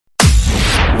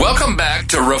Welcome back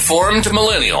to Reformed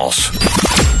Millennials,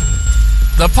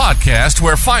 the podcast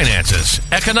where finances,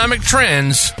 economic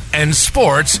trends, and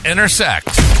sports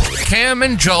intersect. Cam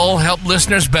and Joel help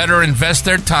listeners better invest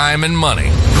their time and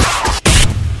money.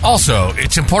 Also,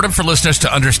 it's important for listeners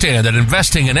to understand that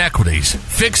investing in equities,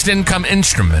 fixed income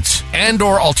instruments,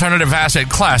 and/or alternative asset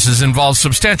classes involves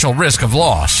substantial risk of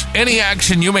loss. Any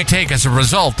action you may take as a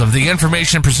result of the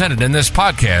information presented in this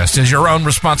podcast is your own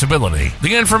responsibility.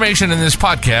 The information in this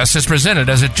podcast is presented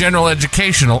as a general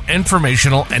educational,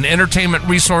 informational, and entertainment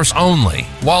resource only.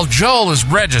 While Joel is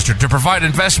registered to provide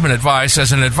investment advice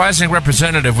as an advising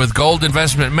representative with Gold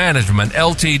Investment Management,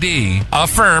 Ltd., a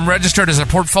firm registered as a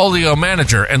portfolio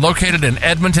manager and located in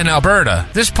Edmonton, Alberta,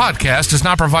 this podcast does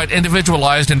not provide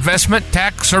individualized investment,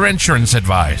 tax, or insurance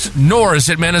advice, nor is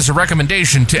it meant as a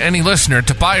recommendation to any listener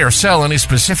to buy or sell any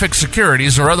specific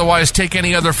securities or otherwise take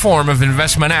any other form of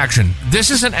investment action. This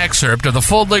is an excerpt of the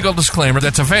full legal disclaimer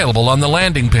that's available on the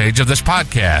landing page of this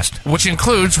podcast, which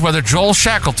includes whether Joel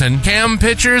Shackleton, Cam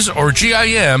Pitchers, or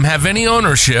GIM have any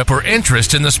ownership or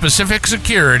interest in the specific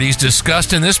securities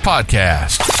discussed in this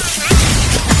podcast.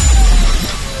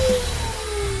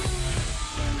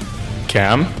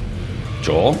 Cam,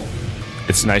 Joel,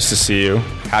 it's nice to see you.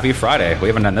 happy Friday. We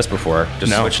haven't done this before.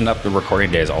 Just switching up the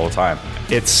recording days all the time.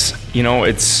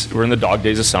 We're in the dog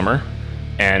days of summer,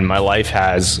 and my life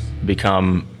has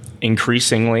become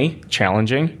increasingly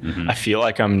challenging. Mm-hmm. I feel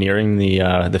like I'm nearing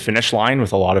the finish line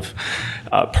with a lot of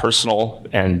personal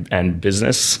and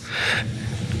business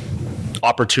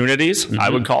opportunities, I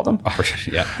would call them.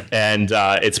 Yeah. And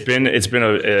it's been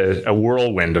a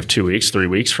whirlwind of 3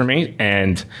 weeks for me,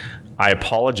 and I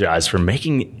apologize for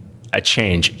making a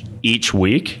change each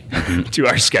week to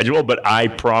our schedule, but I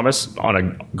promise on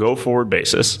a go-forward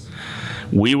basis,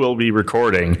 we will be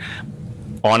recording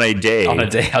on a day. I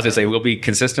was going to say, we'll be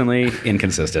consistently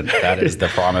inconsistent. That is the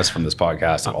promise from this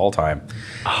podcast of all time.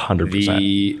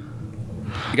 100%.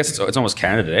 I guess it's almost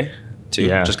Canada Day, too.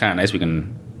 Yeah. Just kind of nice. We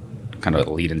can kind of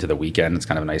lead into the weekend. It's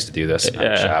kind of nice to do this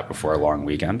chat before a long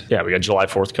weekend. Yeah, we got July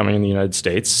 4th coming in the United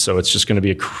States, so it's just going to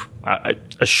be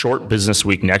a short business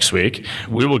week next week.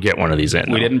 We will get one of these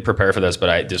in. We didn't prepare for this,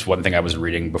 but just one thing I was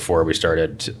reading before we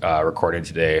started recording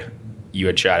today. You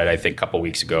had chatted, I think, 3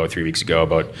 weeks ago,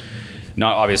 about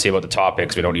not obviously about the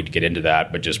topics. We don't need to get into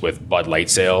that, but just with Bud Light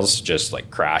sales, just like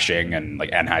crashing, and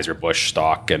like Anheuser-Busch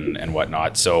stock and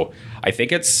whatnot. So I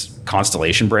think it's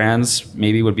Constellation Brands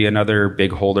maybe would be another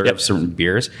big holder of certain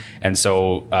beers. And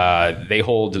so they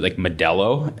hold like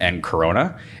Modelo and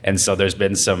Corona. And so there's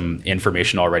been some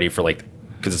information already for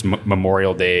because it's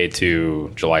Memorial Day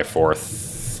to July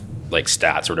 4th, like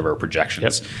stats or whatever,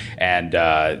 projections. And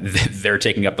they're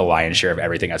taking up the lion's share of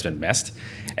everything that's been missed.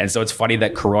 And so it's funny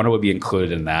that Corona would be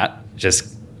included in that.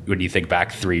 Just when you think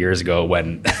back 3 years ago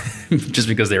when just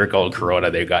because they were called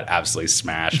Corona, they got absolutely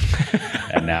smashed.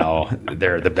 And now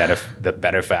they're the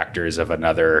benefactors of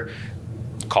another,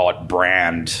 call it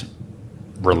brand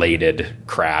related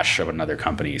crash of another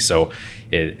company. So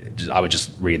I was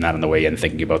just reading that on the way in,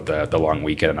 thinking about the long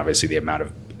weekend, and obviously the amount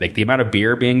of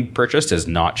beer being purchased has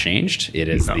not changed. It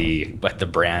is but the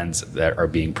brands that are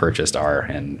being purchased are,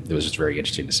 and it was just very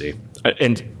interesting to see.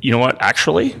 And you know what,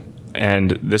 actually,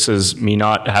 and this is me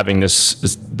not having this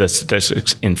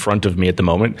statistics in front of me at the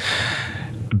moment,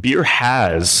 beer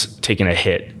has taken a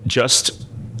hit just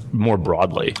more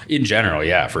broadly. In general,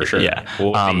 yeah, for sure. Yeah.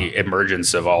 Well, the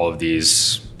emergence of all of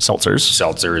these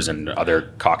seltzers and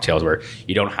other cocktails where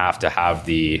you don't have to have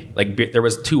there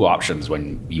was two options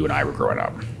when you and I were growing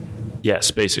up. Yes,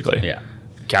 basically. Yeah.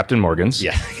 Captain Morgan's.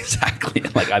 Yeah, exactly.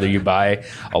 Like either you buy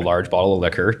a large bottle of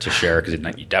liquor to share because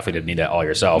you definitely didn't need it all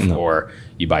yourself, or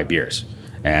you buy beers.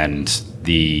 And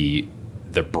the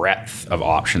breadth of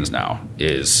options now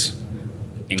is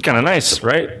kind of nice,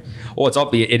 right? Well,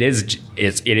 it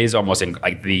is almost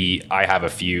I have a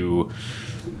few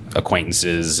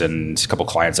acquaintances and a couple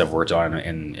clients I've worked on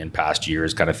in past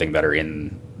years, kind of thing, that are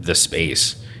in the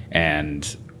space.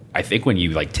 And I think when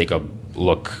you take a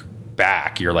look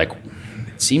back, you're like,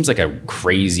 it seems like a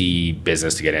crazy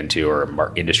business to get into,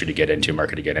 or industry to get into,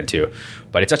 market to get into,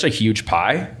 but it's such a huge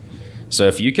pie. So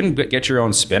if you can get your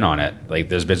own spin on it,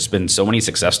 there's been so many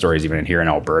success stories even here in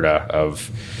Alberta of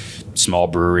small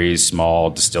breweries,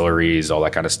 small distilleries, all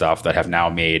that kind of stuff that have now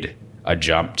made a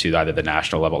jump to either the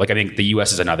national level. I think the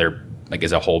US is another,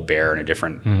 is a whole bear and a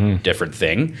different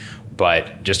thing.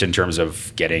 But just in terms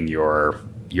of getting your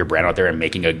brand out there and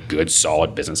making a good,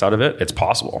 solid business out of it, it's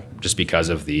possible just because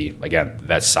of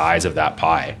that size of that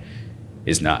pie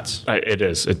is nuts. It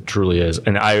is. It truly is.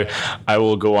 And I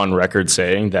will go on record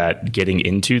saying that getting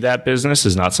into that business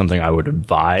is not something I would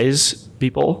advise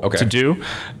people to do,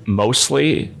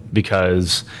 mostly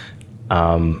because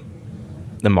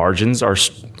the margins are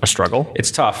a struggle.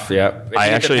 It's tough. Yeah.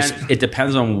 It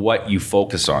depends on what you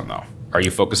focus on, though. Are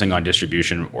you focusing on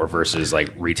distribution or versus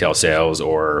like retail sales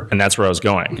or? And that's where I was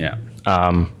going. Yeah.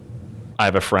 I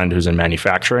have a friend who's in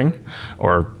manufacturing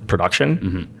or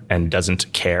production and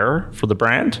doesn't care for the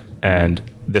brand. And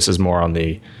this is more on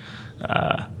the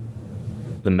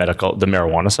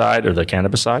marijuana side or the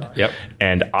cannabis side. Yep.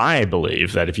 And I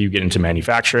believe that if you get into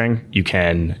manufacturing, you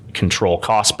can control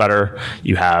costs better.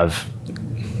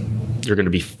 You're going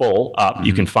to be full up.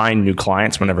 You can find new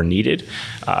clients whenever needed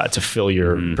to fill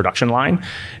your production line.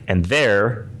 And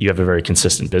there you have a very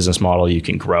consistent business model. You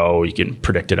can grow. You can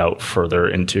predict it out further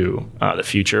into the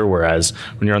future. Whereas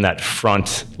when you're on that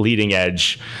front leading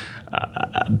edge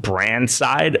brand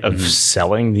side of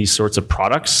selling these sorts of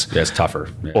products. Yeah, it's tougher.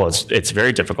 Yeah. Well, it's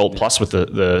very difficult. Plus with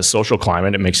the social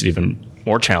climate, it makes it even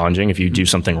more challenging if you do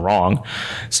something wrong.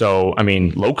 So, I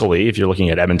mean, locally, if you're looking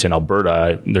at Edmonton,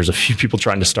 Alberta, there's a few people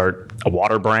trying to start a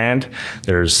water brand.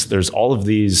 There's all of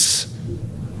these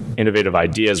innovative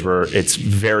ideas where it's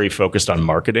very focused on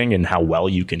marketing and how well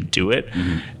you can do it.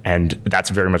 And that's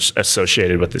very much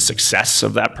associated with the success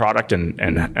of that product and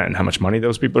how much money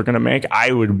those people are going to make.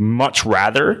 I would much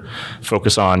rather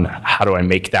focus on how do I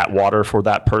make that water for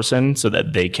that person so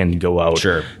that they can go out,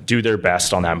 do their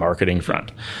best on that marketing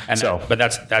front. And but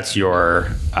that's your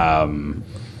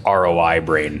ROI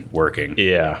brain working.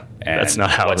 Yeah. And that's not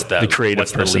how the creative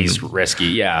what's person. The least risky.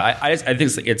 Yeah. I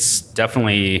think it's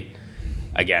definitely,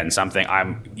 again, something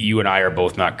you and I are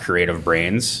both not creative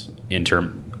brains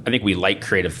I think we like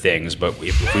creative things, but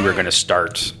if we were going to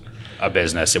start a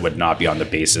business, it would not be on the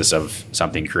basis of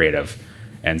something creative.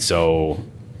 And so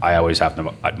I always have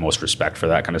the utmost respect for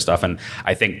that kind of stuff. And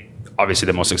I think obviously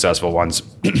the most successful ones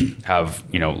have,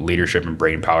 leadership and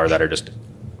brain power that are just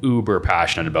uber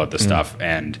passionate about this stuff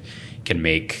and can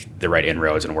make the right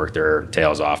inroads and work their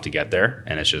tails off to get there.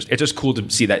 And it's just cool to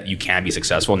see that you can be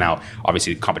successful. Now,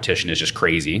 obviously competition is just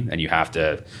crazy, and you have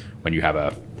to, when you have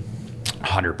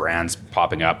 100 brands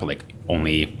popping up, like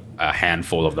only a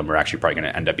handful of them are actually probably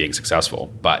going to end up being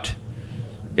successful. But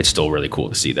it's still really cool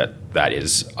to see that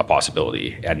is a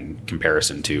possibility. And in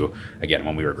comparison to, again,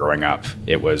 when we were growing up,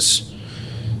 it was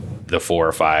the 4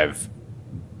 or 5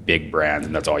 big brands,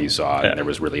 and that's all you saw. And there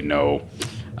was really no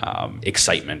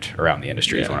excitement around the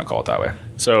industry, if you want to call it that way.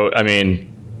 So, I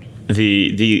mean,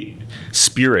 the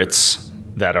spirits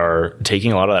that are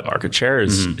taking a lot of that market share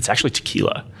it's actually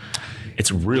tequila.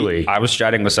 It's really. I was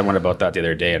chatting with someone about that the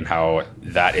other day, and how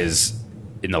that is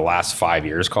in the last 5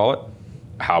 years, call it,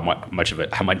 how much of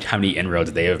it, how many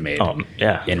inroads they have made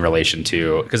in relation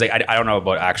to, because I don't know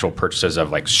about actual purchases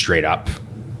of like straight up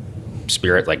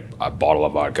spirit, like a bottle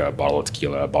of vodka, a bottle of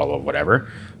tequila, a bottle of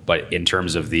whatever, but in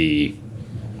terms of the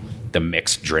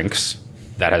mixed drinks,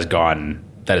 that has gone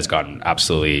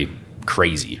absolutely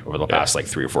crazy over the past like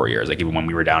 3 or 4 years. Like even when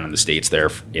we were down in the States there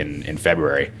in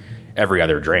February, every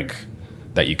other drink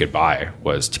that you could buy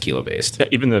was tequila based. Yeah,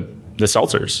 even the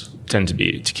seltzers tend to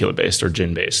be tequila based or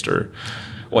gin based or.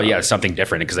 Well, yeah, it's something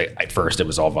different, because at first it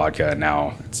was all vodka, and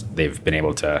now they've been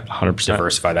able to 100%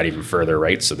 diversify that even further,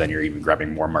 right? So then you're even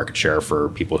grabbing more market share for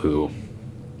people who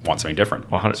want something different.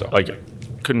 100%. So.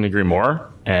 Couldn't agree more.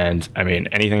 And I mean,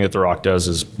 anything that The Rock does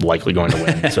is likely going to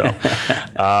win. So,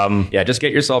 just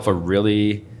get yourself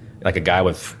a guy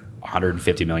with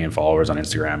 150 million followers on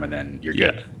Instagram, and then you're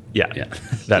good. Yeah.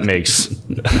 That makes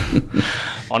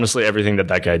honestly everything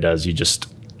that guy does, you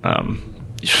just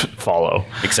follow,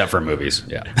 except for movies.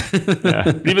 Yeah.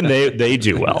 Even they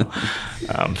do well.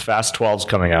 Fast 12's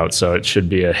coming out, so it should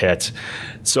be a hit.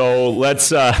 So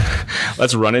let's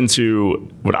run into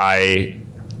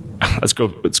let's go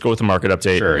with the market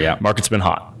update. Sure. Yeah. Market's been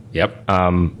hot. Yep.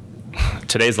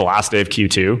 Today's the last day of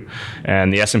Q2,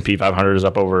 and the S&P 500 is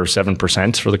up over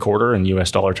 7% for the quarter in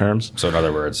US dollar terms. So in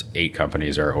other words, 8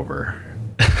 companies are over.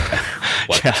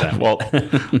 Well,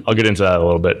 I'll get into that a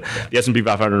little bit. The S&P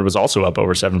 500 was also up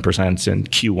over 7% in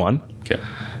Q1. Okay.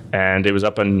 And it was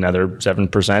up another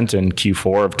 7% in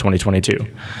Q4 of 2022.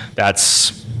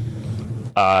 That's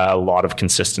a lot of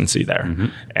consistency there.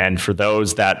 And for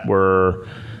those that were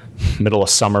middle of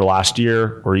summer last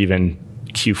year, or even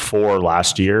Q4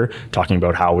 last year, talking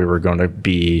about how we were going to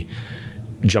be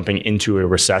jumping into a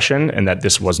recession and that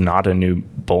this was not a new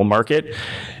bull market,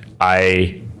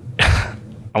 I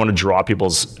want to draw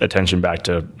people's attention back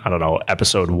to,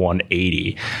 episode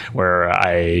 180, where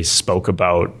I spoke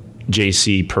about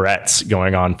JC Peretz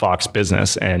going on Fox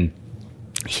Business and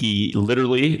he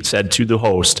literally said to the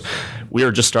host, "We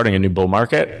are just starting a new bull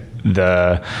market.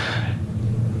 The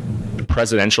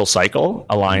presidential cycle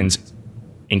aligns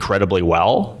incredibly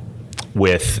well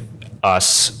with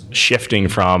us shifting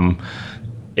from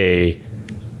a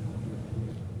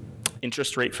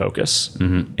interest rate focus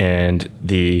and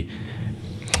the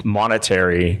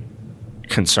monetary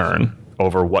concern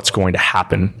over what's going to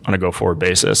happen on a go-forward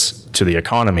basis to the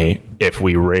economy if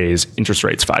we raise interest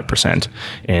rates 5%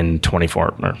 in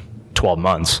 24 or 12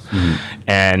 months.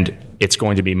 And it's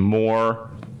going to be more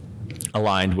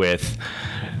aligned with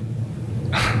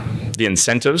the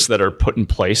incentives that are put in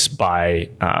place by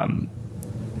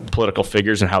political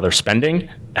figures and how they're spending,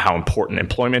 how important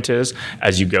employment is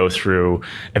as you go through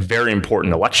a very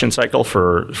important election cycle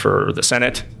for the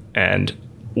Senate and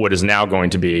what is now going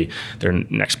to be their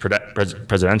next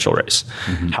presidential race.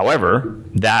 However,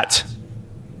 that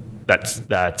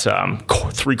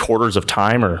 3/4 of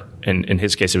time, or in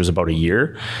his case, it was about a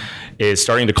year, is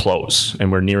starting to close,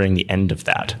 and we're nearing the end of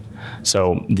that.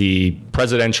 So the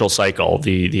presidential cycle,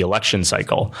 the election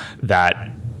cycle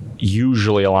that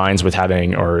usually aligns with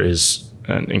having, or is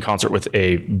in concert with,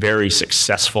 a very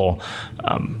successful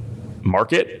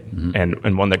market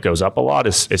and one that goes up a lot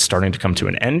is starting to come to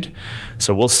an end.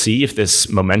 So we'll see if this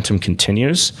momentum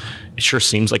continues. It sure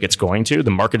seems like it's going to.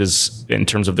 The market is, in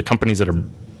terms of the companies that are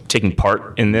taking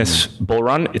part in this bull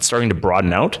run, it's starting to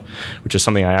broaden out, which is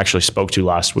something I actually spoke to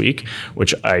last week,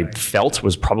 which I felt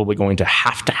was probably going to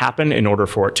have to happen in order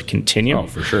for it to continue. Oh,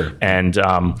 for sure. And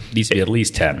needs to be at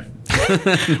least 10.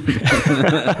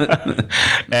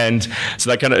 And so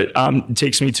that kind of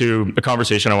takes me to a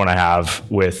conversation I want to have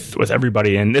with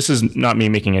everybody. And this is not me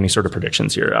making any sort of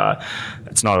predictions here.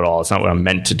 It's not at all. It's not what I'm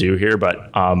meant to do here.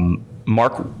 But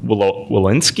Mark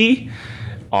Walensky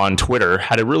on Twitter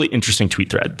had a really interesting tweet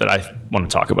thread that I want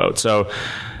to talk about. So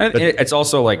it's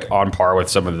also like on par with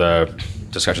some of the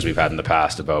discussions we've had in the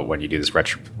past about when you do this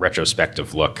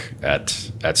retrospective look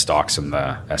at stocks in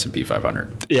the S&P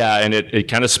 500. Yeah, and it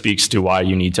kind of speaks to why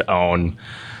you need to own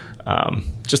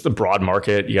just the broad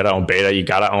market. You got to own beta. You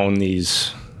got to own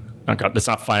these. Oh God, that's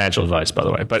not financial advice, by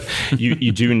the way, but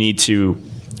you do need to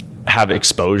have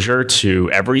exposure to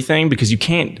everything, because you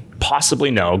can't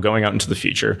possibly know going out into the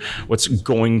future what's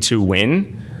going to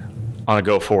win on a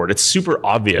go forward. It's super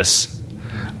obvious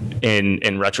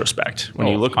in retrospect. When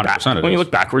you look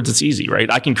backwards, it's easy, right?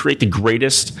 I can create the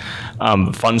greatest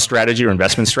fund strategy or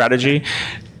investment strategy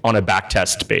on a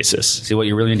backtest basis. See, what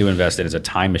you really need to invest in is a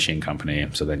time machine company,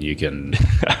 so then you can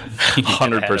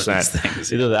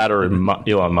 100%. Either that or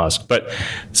Elon Musk. But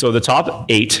so the top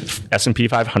 8 S&P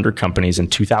 500 companies in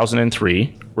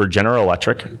 2003 were General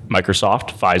Electric,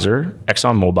 Microsoft, Pfizer,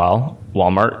 ExxonMobil,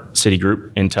 Walmart,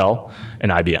 Citigroup, Intel,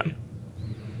 and IBM.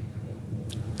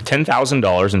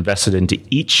 $10,000 invested into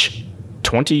each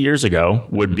 20 years ago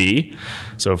would be,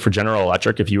 so for General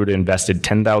Electric, if you would have invested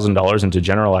 $10,000 into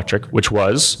General Electric, which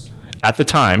was at the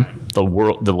time the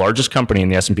largest company in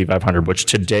the S&P 500, which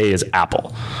today is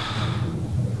Apple,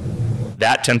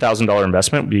 that $10,000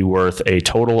 investment would be worth a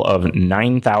total of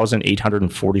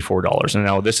 $9,844. And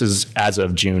now this is as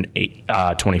of June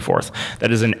 24th.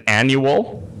 That is an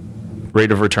annual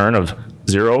rate of return of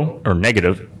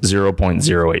negative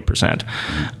 0.08%.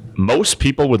 Most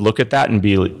people would look at that and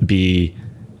be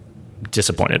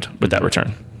disappointed with that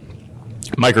return.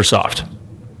 Microsoft.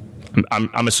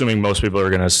 I'm assuming most people are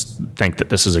going to think that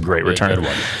this is a great return. Good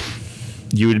one.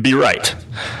 You would be right.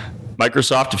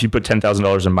 Microsoft, if you put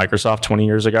 $10,000 in Microsoft 20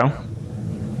 years ago,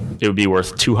 it would be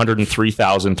worth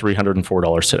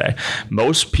 $203,304 today.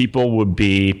 Most people would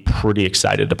be pretty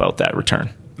excited about that return.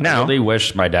 Now, I really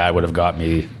wish my dad would have got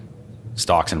me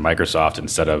stocks in Microsoft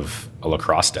instead of a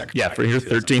lacrosse stick. Yeah, for your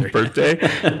 13th birthday,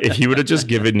 if he would have just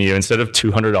given you, instead of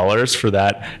 $200 for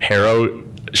that Harrow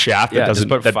shaft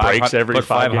that breaks every put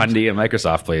 500 in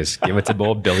Microsoft, please. Give it to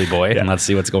old Billy Boy and let's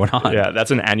see what's going on. Yeah,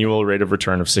 that's an annual rate of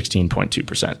return of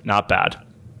 16.2%. Not bad.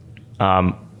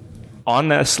 On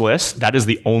this list, that is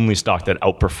the only stock that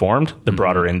outperformed the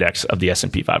broader index of the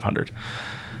S&P 500.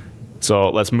 So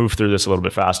let's move through this a little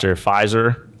bit faster.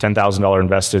 Pfizer, $10,000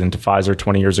 invested into Pfizer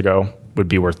 20 years ago would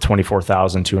be worth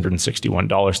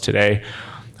 $24,261 today.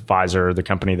 Pfizer, the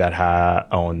company that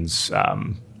owns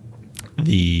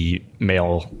the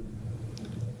male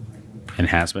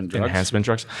enhancement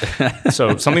drugs.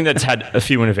 So something that's had a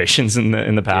few innovations in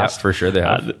the past. Yeah, for sure they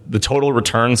have. The total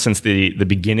return since the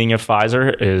beginning of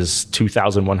Pfizer is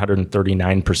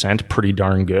 2,139%. Pretty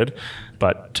darn good.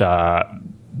 But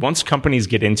once companies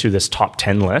get into this top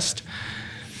 10 list,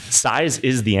 size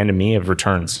is the enemy of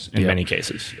returns in many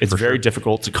cases. It's very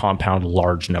difficult to compound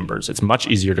large numbers. It's much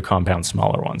easier to compound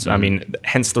smaller ones. I mean,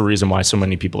 hence the reason why so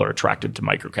many people are attracted to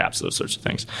microcaps, those sorts of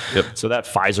things. So that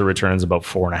Pfizer return is about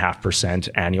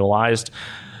 4.5% annualized.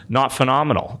 Not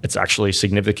phenomenal. It's actually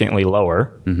significantly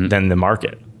lower than the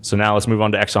market. So now let's move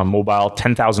on to ExxonMobil.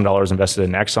 $10,000 invested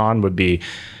in Exxon would be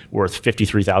worth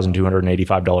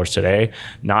 $53,285 today.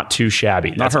 Not too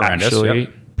shabby. Not horrendous. Actually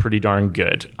pretty darn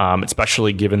good,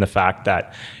 especially given the fact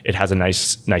that it has a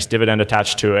nice dividend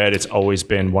attached to it. It's always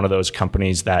been one of those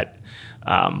companies that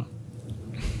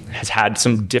has had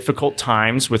some difficult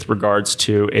times with regards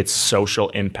to its social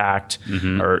impact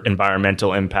or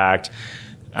environmental impact.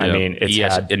 I mean, it's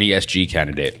had an ESG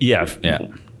candidate.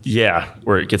 Yeah,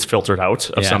 where it gets filtered out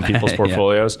of some people's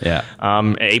portfolios.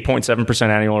 8.7%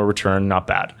 annual return, not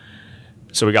bad.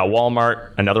 So we got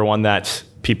Walmart, another one that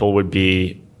people would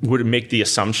make the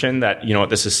assumption that, you know what,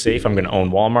 this is safe. I'm going to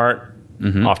own Walmart.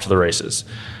 Off to the races.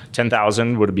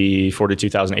 $10,000 would be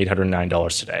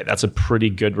 $42,809 today. That's a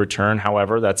pretty good return.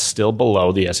 However, that's still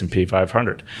below the S&P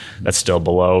 500. That's still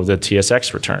below the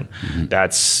TSX return.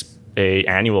 That's a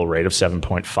annual rate of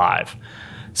 7.5.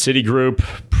 Citigroup,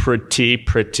 pretty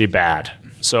bad.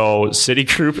 So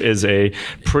Citigroup is a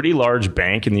pretty large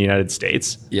bank in the United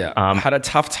States. Had a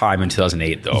tough time in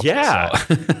 2008, though.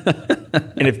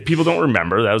 And if people don't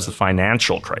remember, that was the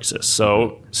financial crisis.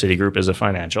 So Citigroup is a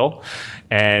financial.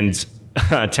 And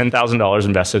 $10,000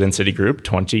 invested in Citigroup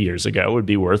 20 years ago would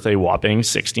be worth a whopping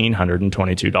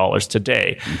 $1,622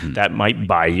 today. That might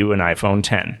buy you an iPhone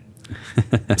 10.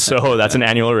 So that's an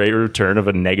annual rate of return of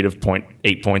a negative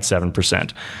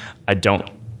 8.7%. I don't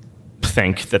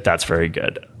think that that's very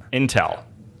good. Intel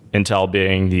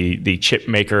being the chip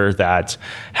maker that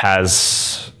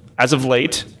has, as of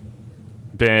late,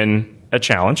 been a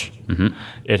challenge.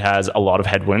 It has a lot of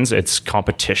headwinds. Its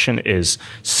competition is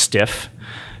stiff.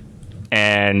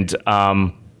 And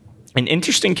an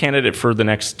interesting candidate for the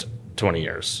next 20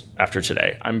 years after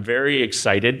today. I'm very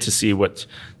excited to see what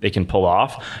they can pull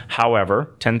off.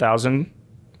 However, $10,000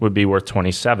 would be worth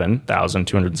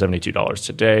 $27,272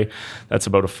 today. That's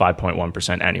about a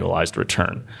 5.1% annualized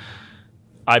return.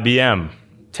 IBM,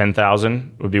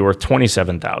 $10,000 would be worth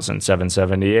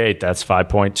 $27,778. That's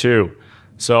 5.2.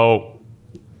 So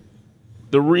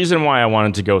the reason why I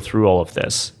wanted to go through all of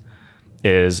this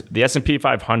is the S&P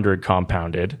 500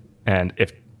 compounded, and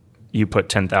if you put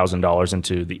 $10,000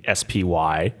 into the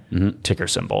SPY ticker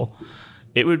symbol,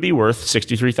 it would be worth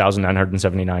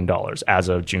 $63,979 as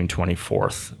of June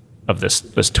 24th of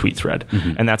this tweet thread.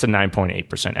 And that's a 9.8%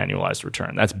 annualized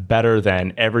return. That's better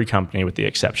than every company with the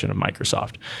exception of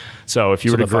Microsoft. So if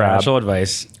you were to grab... financial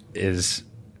advice is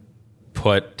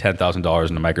put $10,000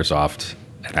 into Microsoft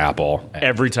and Apple.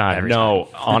 Every time. No,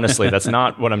 honestly, that's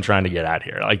not what I'm trying to get at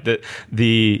here. Like the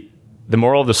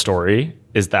moral of the story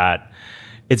is that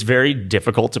it's very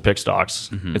difficult to pick stocks.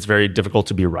 It's very difficult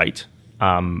to be right.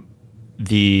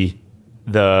 The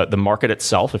market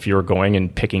itself, if you're going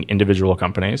and picking individual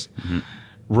companies,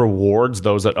 rewards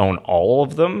those that own all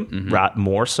of them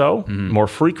more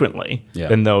frequently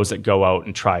than those that go out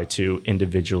and try to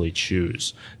individually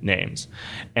choose names.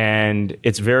 And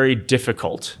it's very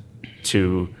difficult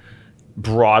to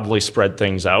broadly spread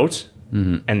things out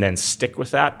and then stick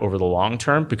with that over the long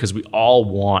term, because we all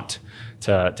want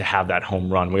to have that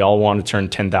home run. We all want to turn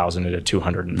 10,000 into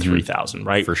 203,000,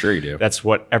 right? For sure you do. That's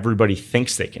what everybody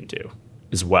thinks they can do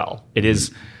as well. It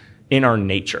is in our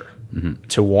nature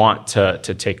to want to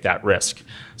take that risk.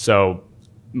 So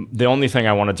the only thing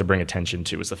I wanted to bring attention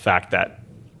to is the fact that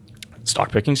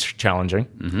stock picking is challenging.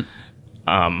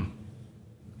 And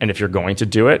if you're going to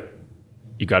do it,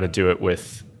 you got to do it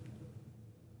with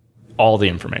all the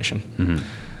information.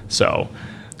 So,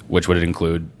 which would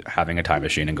include having a time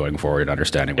machine and going forward and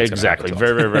understanding what's exactly going to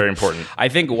happen. Very important. I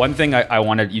think one thing I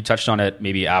wanted, you touched on it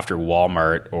maybe after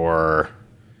Walmart or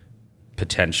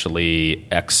potentially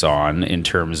Exxon in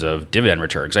terms of dividend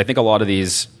returns. I think a lot of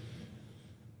these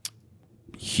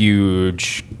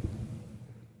huge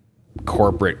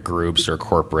corporate groups or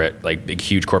corporate, like big,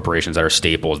 huge corporations that are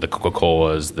staples, the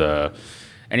Coca-Colas,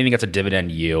 anything that's a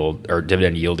dividend yield or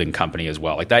dividend yielding company as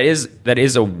well. Like that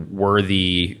is a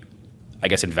worthy, I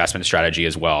guess, investment strategy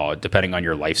as well, depending on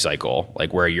your life cycle,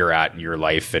 like where you're at in your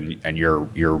life and your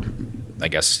I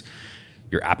guess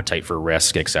your appetite for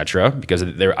risk, et cetera. Because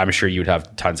I'm sure you'd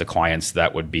have tons of clients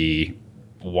that would be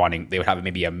they would have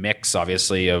maybe a mix,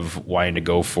 obviously, of wanting to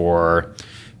go for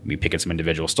maybe picking some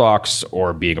individual stocks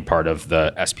or being a part of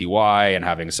the SPY and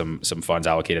having some funds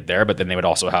allocated there. But then they would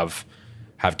also have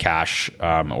cash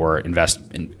or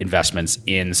investments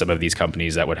in some of these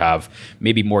companies that would have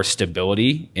maybe more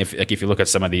stability. If you look at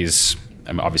some of these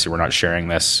I mean, obviously we're not sharing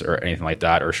this or anything like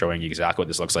that or showing you exactly what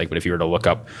this looks like, but if you were to look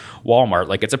up Walmart,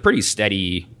 like it's a pretty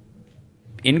steady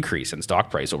increase in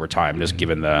stock price over time, just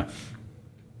given the,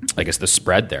 I guess, the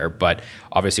spread there. But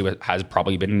obviously it has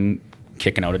probably been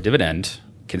kicking out a dividend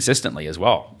consistently as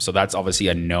well. So that's obviously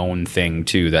a known thing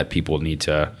too that people need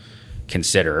to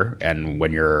consider. And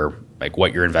when you're like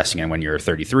what you're investing in when you're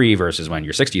 33 versus when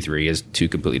you're 63 is two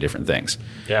completely different things.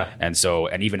 Yeah. And so,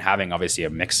 and even having obviously a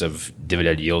mix of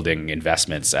dividend yielding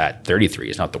investments at 33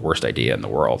 is not the worst idea in the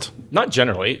world. Not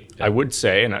generally. I would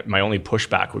say, and my only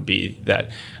pushback would be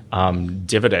that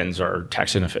dividends are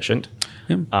tax inefficient.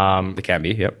 They can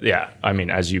be, yep. Yeah. I mean,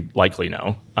 as you likely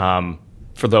know,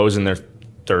 for those in their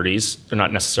 30s, they're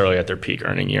not necessarily at their peak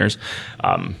earning years.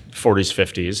 40s,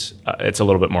 50s, it's a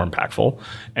little bit more impactful.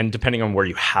 And depending on where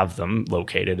you have them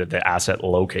located, the asset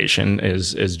location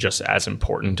is just as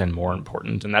important and more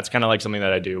important. And that's kind of like something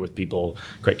that I do with people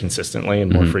quite consistently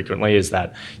and more frequently, is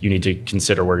that you need to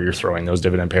consider where you're throwing those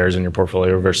dividend pairs in your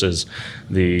portfolio versus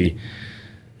the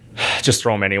just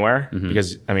throw them anywhere.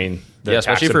 Because, I mean, the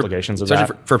tax implications of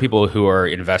that. For people who are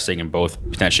investing in both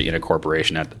potentially in a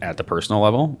corporation at the personal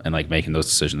level, and like making those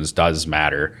decisions does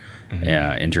matter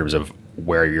in terms of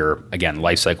where your, again,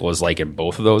 life cycle is like in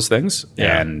both of those things,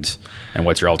 and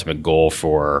what's your ultimate goal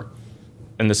for.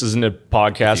 And this isn't a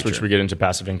podcast which we get into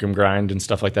passive income grind and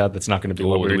stuff like that. That's not going to be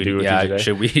what we're going to do with you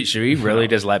today. Should we really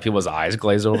just let people's eyes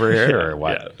glaze over here, or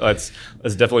what? Yeah, let's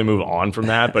definitely move on from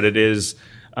that. But it is,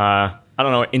 I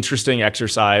don't know, interesting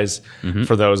exercise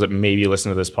for those that maybe listen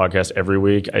to this podcast every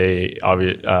week.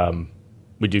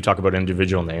 We do talk about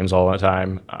individual names all the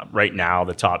time. Right now,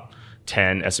 the top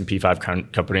 10 S&P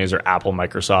 500 companies are Apple,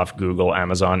 Microsoft, Google,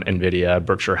 Amazon, NVIDIA,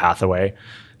 Berkshire Hathaway,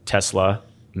 Tesla,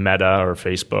 Meta or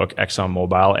Facebook,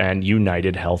 ExxonMobil, and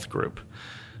United Health Group.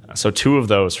 So 2 of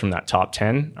those from that top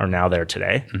 10 are now there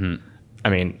today. I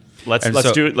mean,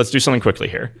 let's do something quickly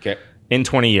here. Okay. In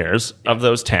 20 years, of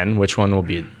those 10, which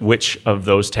of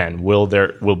those 10 will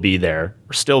be there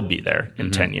or still be there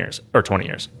in 10 years or 20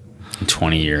 years?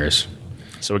 20 years.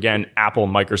 So again, Apple,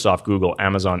 Microsoft, Google,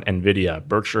 Amazon, NVIDIA,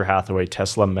 Berkshire Hathaway,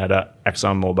 Tesla, Meta,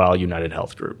 ExxonMobil, United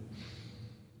Health Group.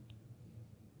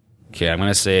 Okay, I'm going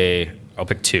to say, I'll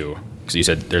pick 2, because you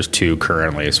said there's 2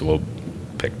 currently, so we'll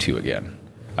pick 2 again.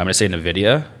 I'm going to say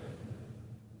NVIDIA.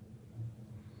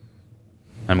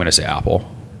 I'm going to say Apple.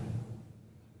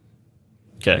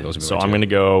 Okay, so I'm going to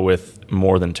go with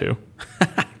more than 2.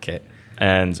 Okay.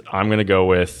 And I'm going to go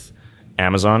with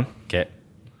Amazon. Okay.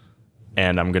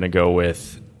 And I'm going to go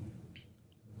with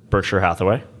Berkshire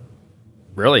Hathaway.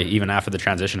 Really? Even after the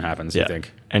transition happens, you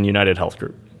think? And United Health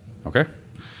Group. Okay.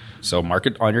 So mark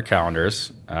it on your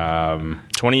calendars.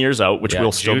 20 years out, which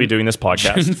we'll still be doing this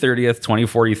podcast. June 30th,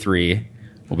 2043,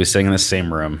 we'll be sitting in the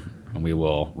same room. And we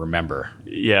will remember.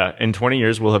 Yeah, in 20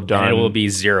 years, we'll have done... And it will be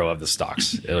 0 of the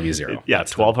stocks. It'll be 0. Yeah,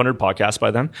 1,200 podcasts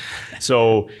by then.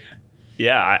 So,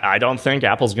 yeah, I don't think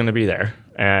Apple's going to be there.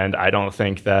 And I don't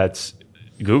think that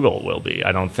Google will be.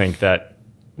 I don't think that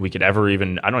we could ever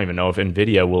even... I don't even know if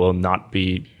NVIDIA will not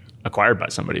be acquired by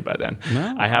somebody by then.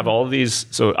 No. I have all of these...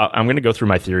 So I'm going to go through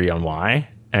my theory on why.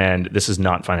 And this is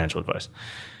not financial advice.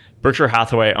 Berkshire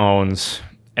Hathaway owns...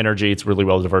 energy. It's really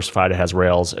well diversified. It has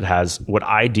rails. It has what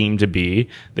I deem to be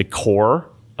the core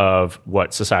of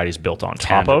what society is built on.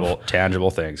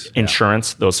 Tangible things.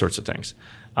 Insurance, those sorts of things.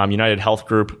 United Health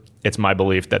Group, it's my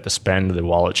belief that the spend, the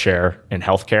wallet share in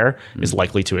healthcare is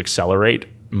likely to accelerate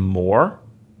more.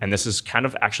 And this is kind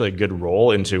of actually a good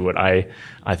roll into what I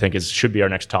think should be our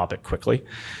next topic quickly.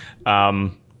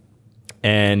 And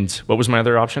what was my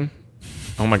other option?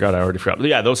 Oh my God, I already forgot. But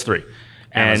yeah, those 3.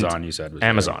 Amazon, and you said. Was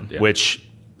Amazon, which...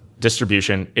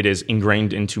 distribution, it is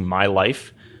ingrained into my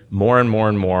life more and more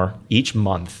and more each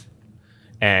month.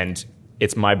 And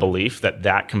it's my belief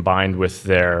that combined with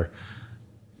their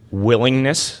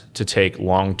willingness to take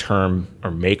long-term or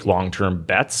make long-term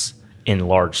bets in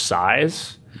large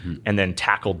size and then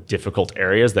tackle difficult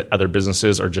areas that other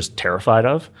businesses are just terrified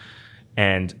of.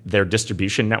 And their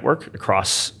distribution network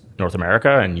across North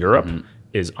America and Europe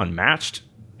is unmatched.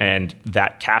 And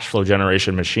that cash flow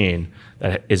generation machine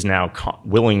that is now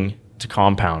willing to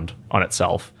compound on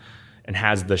itself and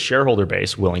has the shareholder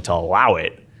base willing to allow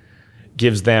it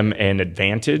gives them an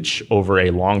advantage over a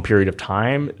long period of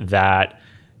time that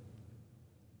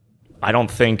I don't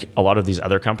think a lot of these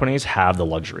other companies have the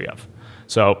luxury of.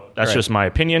 So that's just my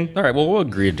opinion. All right. Well, we'll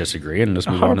agree and disagree and just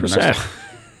move on to the next.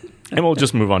 And we'll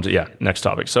just move on to, next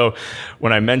topic. So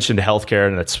when I mentioned healthcare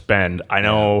and that spend, I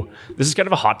know this is kind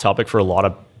of a hot topic for a lot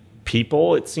of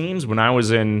people, it seems. When I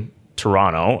was in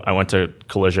Toronto, I went to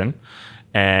Collision,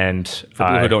 And for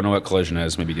people who don't know what Collision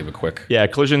is, maybe give a quick. Yeah,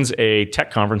 Collision's a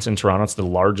tech conference in Toronto. It's the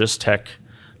largest tech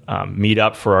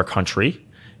meetup for our country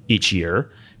each year,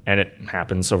 and it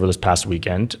happens over this past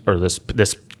weekend, or this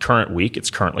current week. It's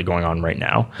currently going on right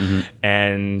now.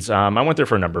 And I went there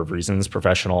for a number of reasons,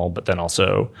 professional, but then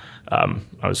also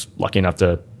I was lucky enough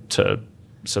to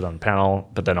sit on the panel,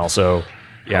 but then also,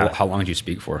 How long did you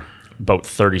speak for? About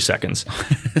 30 seconds.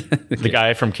 The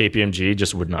guy from KPMG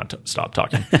just would not stop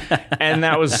talking. And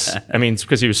that was, it's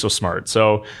because he was so smart.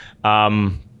 So,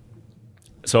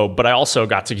 but I also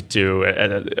got to do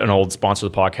an old sponsor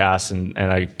of the podcast and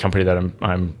a company that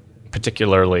I'm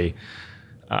particularly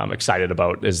excited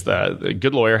about is the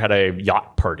Good Lawyer had a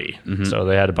yacht party. So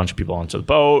they had a bunch of people onto the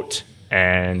boat,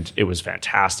 and it was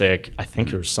fantastic. I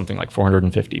think there was something like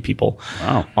 450 people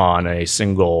on a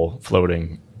single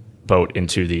floating boat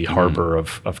into the harbor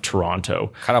of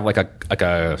Toronto. Kind of like a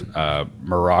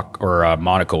Morocco or a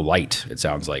Monaco light, it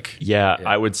sounds like. Yeah,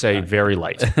 I would say very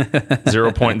light.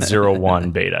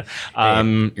 0.01 beta.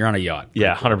 You're on a yacht.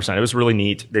 Yeah, 100%. It was really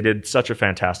neat. They did such a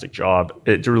fantastic job.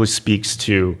 It really speaks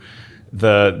to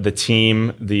the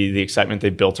team, the excitement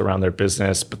they built around their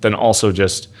business, but then also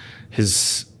just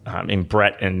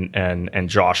Brett and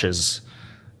Josh's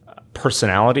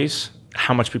personalities,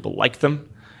 how much people like them.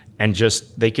 And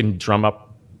just they can drum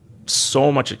up so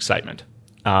much excitement.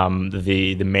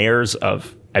 The mayors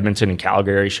of Edmonton and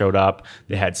Calgary showed up.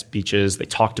 They had speeches. They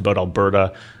talked about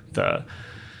Alberta, the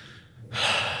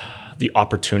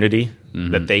opportunity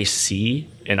that they see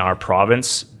in our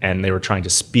province, and they were trying to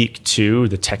speak to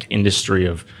the tech industry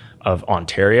of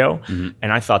Ontario.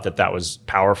 And I thought that was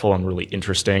powerful and really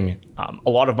interesting.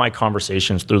 A lot of my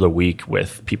conversations through the week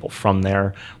with people from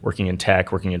there, working in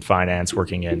tech, working in finance,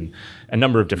 working in a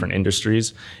number of different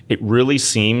industries, it really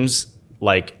seems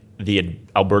like the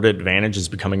Alberta advantage is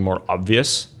becoming more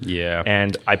obvious. Yeah.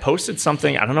 And I posted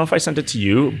something, I don't know if I sent it to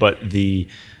you,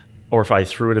 or if I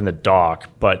threw it in the doc,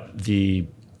 but the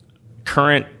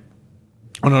current,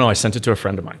 I sent it to a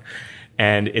friend of mine.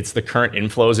 And it's the current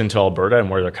inflows into Alberta and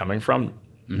where they're coming from,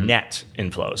 net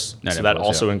inflows. So that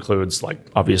also includes,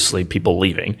 obviously people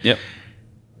leaving. Yep.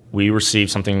 We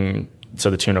received something to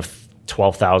the tune of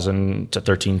 12,000 to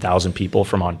 13,000 people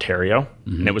from Ontario.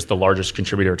 And it was the largest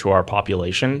contributor to our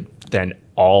population than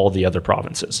all the other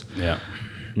provinces. Yeah.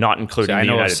 Not including the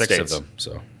United States. I know 6 of them,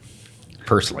 so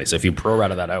personally. So if you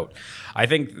pro-rata that out, I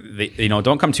think,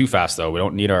 don't come too fast, though. We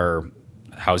don't need our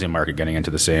housing market getting into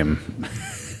the same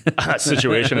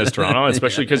situation as Toronto,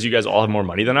 especially because you guys all have more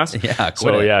money than us. Yeah,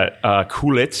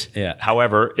 cool it. Yeah.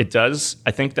 However, it does.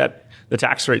 I think that the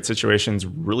tax rate situation is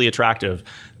really attractive.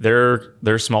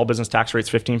 Their small business tax rate's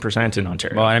 15% in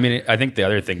Ontario. Well, I think the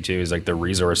other thing too is the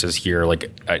resources here.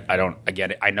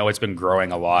 I know it's been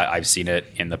growing a lot. I've seen it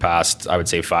in the past, I would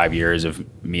say 5 years of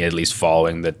me at least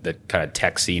following the kind of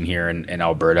tech scene here in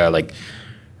Alberta.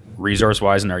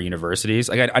 Resource-wise in our universities,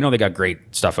 I know they got great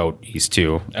stuff out east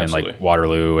too, Absolutely. and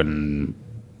Waterloo and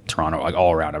Toronto,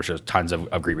 all around. I'm sure there's tons of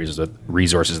great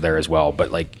resources there as well.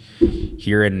 But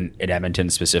here in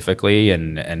Edmonton specifically,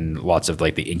 and lots of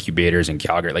the incubators in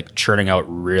Calgary, churning out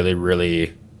really,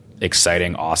 really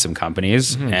exciting, awesome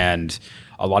companies, and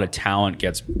a lot of talent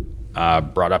gets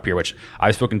brought up here. Which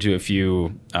I've spoken to a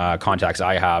few contacts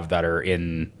I have that are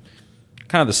in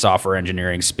kind of the software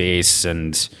engineering space,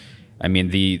 and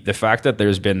the fact that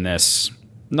there's been this,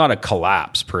 not a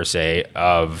collapse per se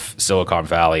of Silicon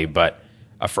Valley, but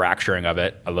a fracturing of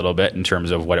it a little bit in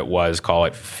terms of what it was, call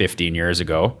it 15 years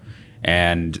ago.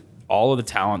 And all of the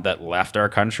talent that left our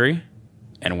country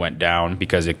and went down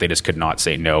because they just could not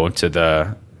say no to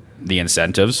the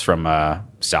incentives from a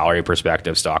salary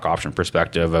perspective, stock option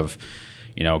perspective of,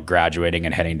 graduating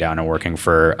and heading down and working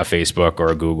for a Facebook or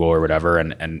a Google or whatever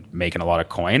and making a lot of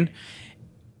coin.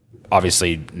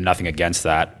 Obviously, nothing against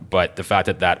that, but the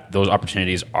fact that those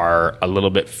opportunities are a little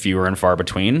bit fewer and far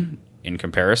between in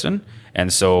comparison,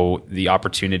 and so the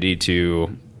opportunity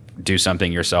to do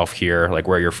something yourself here,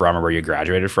 where you're from or where you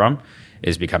graduated from,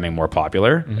 is becoming more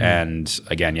popular. And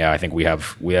again, I think we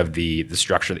have the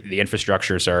structure, the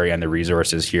infrastructure, and the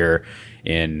resources here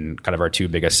in kind of our 2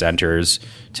 biggest centers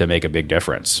to make a big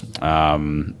difference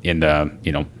in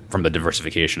the from the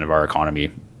diversification of our economy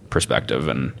perspective.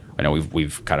 And I know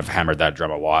we've kind of hammered that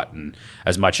drum a lot, and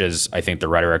as much as I think the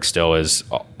rhetoric still is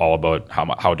all about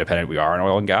how dependent we are on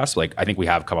oil and gas, I think we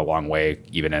have come a long way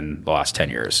even in the last 10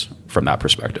 years from that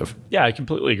perspective. Yeah, I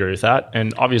completely agree with that.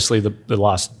 And obviously the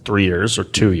last 3 years or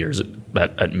 2 years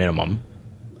at minimum,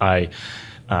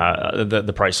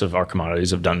 the price of our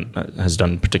commodities has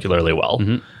done particularly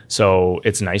well. So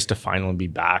it's nice to finally be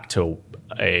back to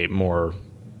a more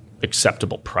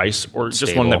acceptable price, or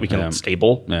just Stable, one that we can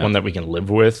one that we can live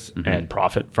with and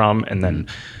profit from, and then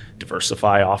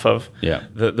diversify off of. Yeah.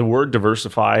 The word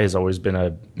diversify has always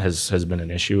been has been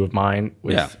an issue of mine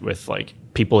with like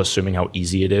people assuming how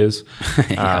easy it is.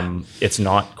 It's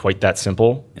not quite that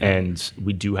simple. And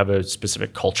we do have a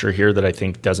specific culture here that I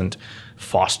think doesn't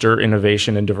foster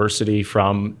innovation and diversity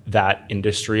from that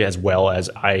industry as well as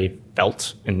I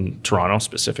felt in Toronto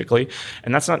specifically.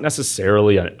 And that's not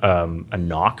necessarily a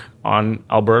knock on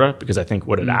Alberta, because I think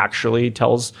what it actually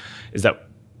tells is that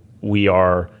we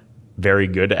are very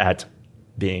good at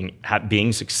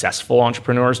being successful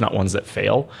entrepreneurs, not ones that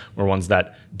fail. We're ones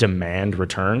that demand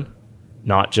return,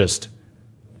 not just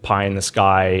pie in the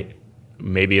sky,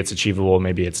 maybe it's achievable,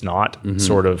 maybe it's not,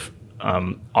 sort of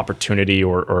opportunity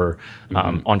or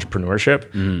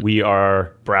entrepreneurship. We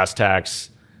are brass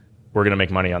tacks. We're going to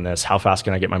make money on this. How fast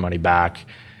can I get my money back?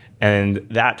 And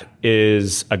that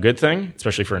is a good thing,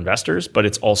 especially for investors, but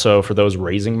it's also for those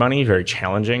raising money, very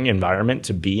challenging environment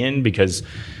to be in, because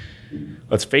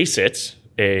let's face it,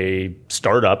 a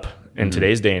startup in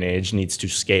today's day and age needs to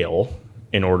scale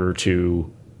in order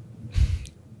to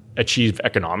achieve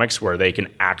economics where they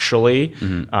can actually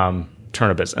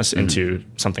turn a business into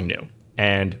something new.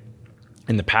 And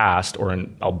in the past, or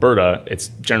in Alberta, it's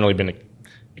generally been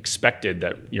expected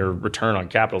that your return on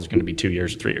capital is going to be 2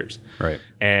 years, 3 years. Right.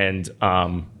 And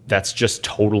that's just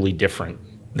totally different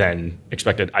than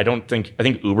expected. I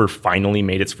think Uber finally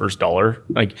made its first dollar.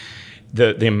 Like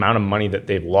the amount of money that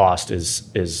they've lost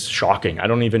is shocking. I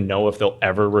don't even know if they'll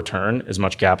ever return as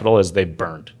much capital as they've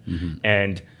burned.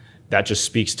 And that just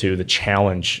speaks to the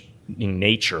challenging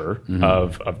nature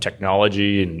of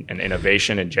technology and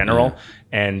innovation in general.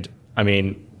 And I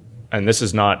mean, and this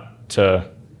is not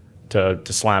to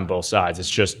slam both sides. It's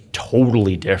just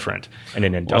totally different. And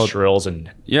in industrials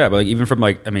but like even from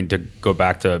to go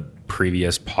back to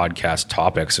previous podcast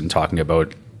topics and talking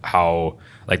about how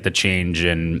like the change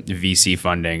in VC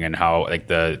funding and how like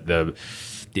the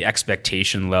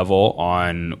expectation level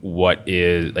on what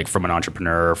is like from an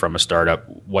entrepreneur, from a startup,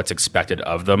 what's expected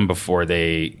of them before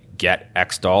they get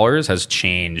X dollars has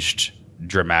changed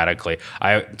dramatically.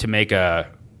 To make a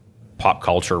pop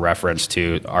culture reference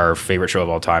to our favorite show of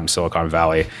all time, Silicon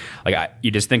Valley,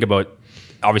 you just think about,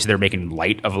 obviously they're making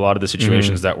light of a lot of the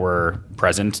situations that were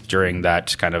present during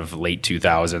that kind of late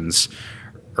 2000s,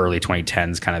 early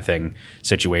 2010s kind of thing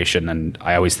situation. And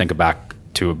I always think back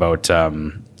to about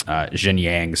Jin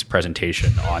Yang's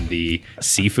presentation on the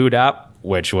seafood app,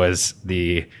 which was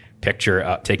the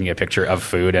picture, taking a picture of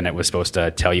food, and it was supposed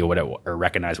to tell you or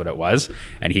recognize what it was.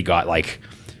 And he got like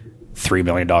 $3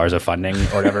 million of funding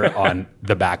or whatever on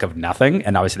the back of nothing.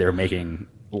 And obviously they were making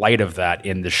light of that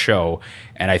in the show.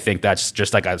 And I think that's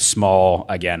just like a small,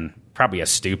 again, probably a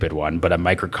stupid one, but a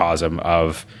microcosm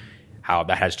of how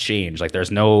that has changed. Like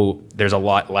there's a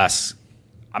lot less,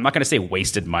 I'm not going to say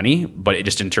wasted money, but it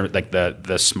just in terms like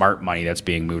the smart money that's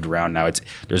being moved around now,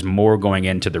 there's more going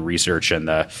into the research and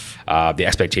the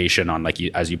expectation on, like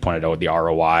as you pointed out, the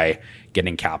ROI,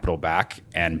 getting capital back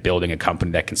and building a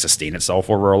company that can sustain itself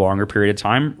over a longer period of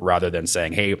time, rather than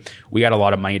saying, hey, we got a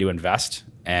lot of money to invest,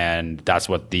 and that's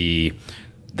what the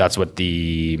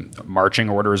marching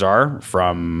orders are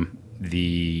from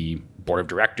the board of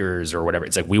directors or whatever.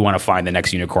 It's like, we want to find the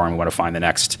next unicorn, we want to find the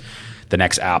next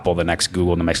Apple, the next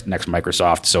Google, the next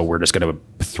Microsoft. So we're just going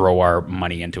to throw our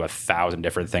money into 1,000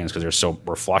 different things because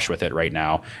we're flush with it right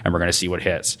now, and we're going to see what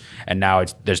hits. And now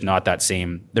there's not that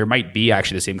same. There might be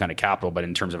actually the same kind of capital, but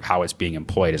in terms of how it's being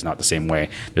employed, is not the same way.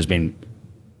 There's been,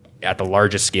 at the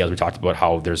largest scales, we talked about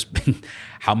how there's been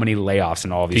how many layoffs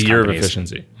in all of these companies. The year of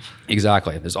efficiency.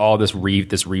 Exactly. There's all this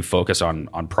refocus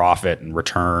on profit and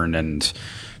return and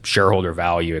shareholder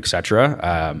value, et cetera.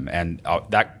 And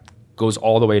that goes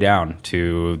all the way down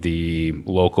to the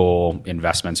local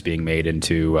investments being made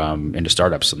into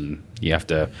startups, and you have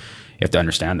to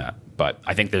understand that. But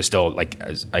I think there's still,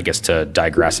 I guess, to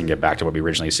digress and get back to what we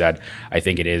originally said, I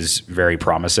think it is very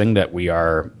promising that we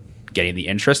are getting the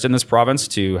interest in this province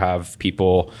to have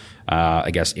people, I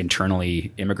guess,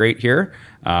 internally immigrate here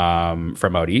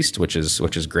from out east, which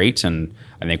is great, and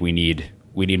I think we need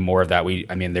more of that.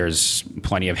 There's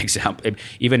plenty of examples,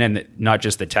 even in not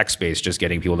just the tech space, just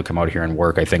getting people to come out here and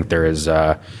work. I think there is,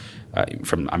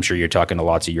 I'm sure you're talking to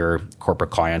lots of your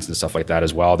corporate clients and stuff like that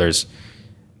as well.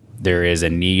 There is a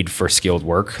need for skilled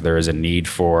work. There is a need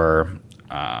for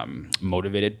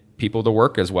motivated people to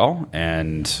work as well.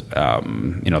 And,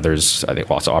 there's, I think,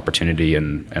 lots of opportunity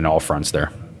in all fronts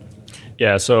there.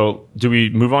 Yeah. So do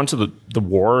we move on to the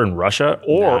war in Russia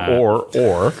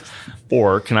or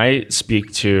can I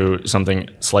speak to something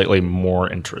slightly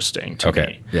more interesting to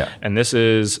me? Yeah. And this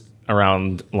is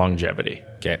around longevity.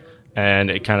 Okay.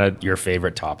 And it kind of... Your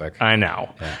favorite topic. I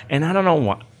know. Yeah. And I don't know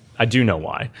why. I do know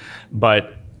why.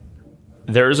 But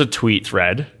there's a tweet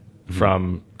thread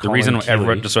from the reason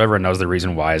everyone, just so everyone knows, the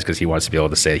reason why is because he wants to be able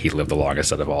to say he lived the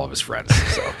longest out of all of his friends.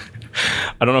 So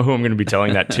I don't know who I'm going to be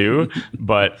telling that to,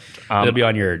 but it'll be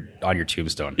on your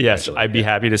tombstone. Yes, eventually. I'd be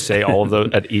happy to say all of those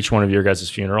at each one of your guys'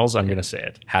 funerals. I'm going to say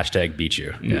it. Hashtag beat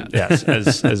you. Yeah. Yes,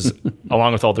 as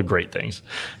along with all the great things.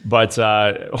 But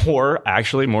or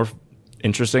actually more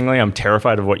interestingly, I'm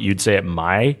terrified of what you'd say at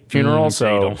my funeral.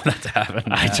 So you don't want that to happen.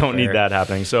 I don't need that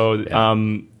happening. So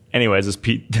anyways,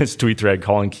 this tweet thread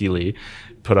Colin Keeley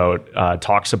put out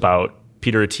talks about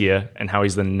Peter Attia and how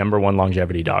he's the number one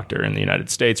longevity doctor in the United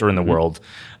States or in the world.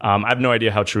 I have no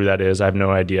idea how true that is. I have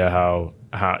no idea how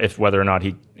if whether or not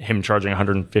him charging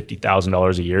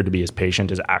 $150,000 a year to be his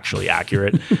patient is actually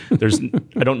accurate.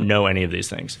 I don't know any of these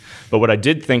things. But what I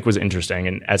did think was interesting,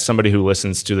 and as somebody who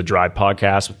listens to the Drive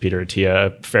podcast with Peter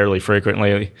Attia fairly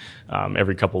frequently,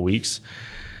 every couple weeks,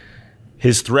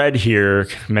 his thread here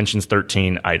mentions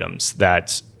 13 items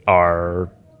that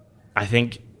are, I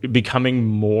think, becoming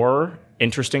more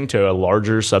interesting to a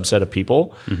larger subset of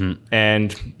people.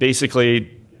 And basically,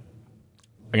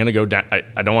 I'm going to go down.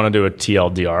 I don't want to do a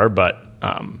TLDR, but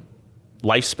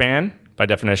lifespan, by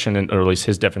definition, or at least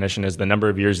his definition, is the number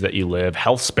of years that you live.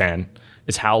 Health span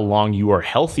is how long you are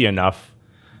healthy enough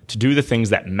to do the things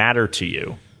that matter to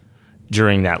you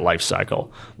during that life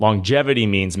cycle. Longevity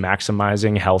means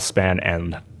maximizing health span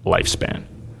and lifespan.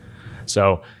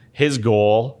 So his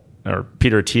goal, or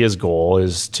Peter Attia's goal,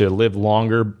 is to live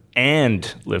longer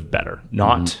and live better,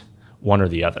 not one or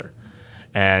the other.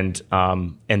 And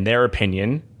in their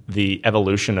opinion, the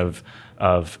evolution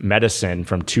of medicine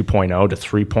from 2.0 to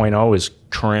 3.0 is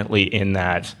currently in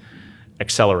that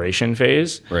acceleration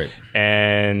phase. Right.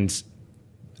 And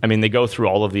I mean, they go through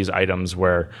all of these items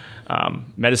where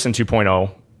medicine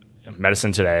 2.0,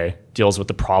 medicine today, deals with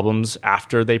the problems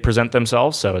after they present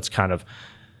themselves. So it's kind of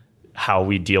how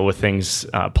we deal with things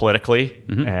politically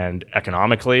and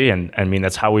economically. And I mean,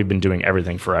 that's how we've been doing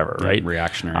everything forever, right?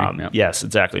 Reactionary. Yes,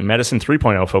 exactly. Medicine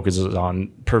 3.0 focuses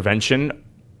on prevention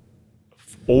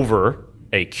over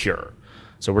a cure.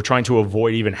 So we're trying to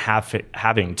avoid even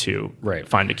having to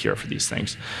find a cure for these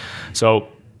things. So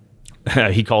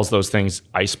he calls those things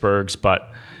icebergs,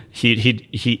 but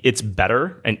it's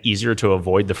better and easier to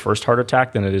avoid the first heart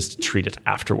attack than it is to treat it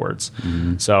afterwards.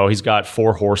 So he's got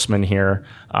 4 horsemen here.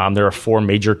 There are 4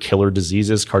 major killer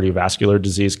diseases: cardiovascular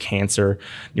disease, cancer,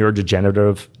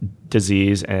 neurodegenerative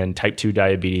disease, and type 2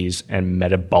 diabetes, and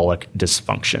metabolic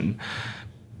dysfunction.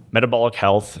 Metabolic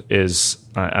health is,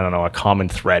 a common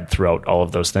thread throughout all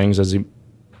of those things as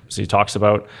he talks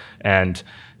about. And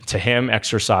to him,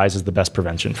 exercise is the best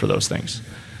prevention for those things.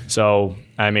 So,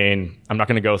 I mean, I'm not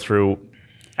going to go through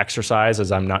exercise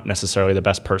as I'm not necessarily the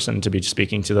best person to be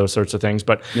speaking to those sorts of things.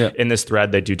 But in this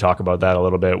thread, they do talk about that a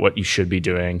little bit, what you should be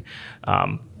doing.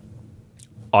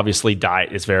 Obviously,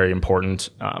 diet is very important.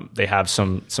 They have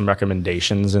some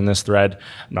recommendations in this thread.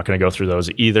 I'm not going to go through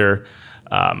those either.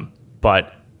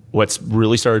 But what's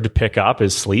really started to pick up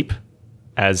is sleep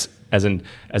as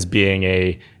being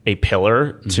a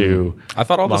pillar to I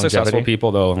thought all the longevity. Successful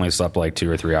people, though, only slept like 2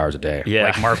 or 3 hours a day. Yeah.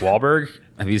 Like Mark Wahlberg.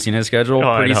 Have you seen his schedule?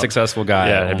 Pretty successful guy.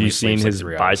 Yeah. Have you seen his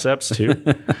biceps too?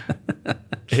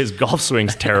 His golf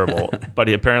swing's terrible, but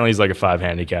he's like a 5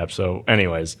 handicap. So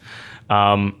anyways,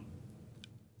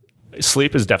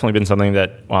 sleep has definitely been something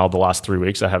that, the last 3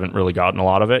 weeks, I haven't really gotten a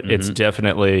lot of it. It's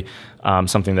definitely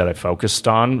something that I focused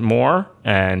on more,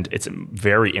 and it's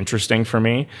very interesting for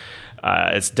me.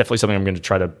 It's definitely something I'm going to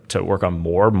try to work on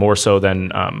more so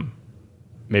than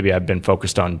maybe I've been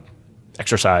focused on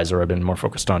exercise or I've been more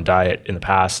focused on diet in the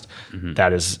past.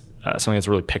 That is something that's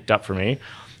really picked up for me.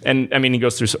 And I mean, he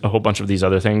goes through a whole bunch of these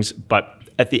other things, but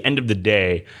at the end of the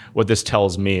day, what this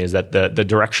tells me is that the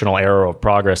directional arrow of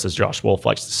progress, as Josh Wolf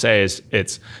likes to say, is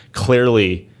it's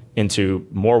clearly into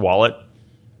more wallet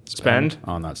spend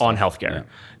on healthcare. Yeah.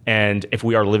 And if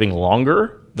we are living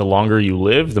longer, the longer you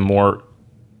live, the more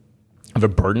of a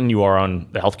burden you are on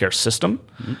the healthcare system,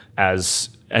 as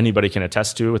anybody can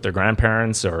attest to with their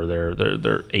grandparents or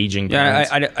their aging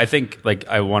parents. Yeah, I think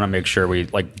I want to make sure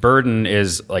burden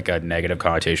is like a negative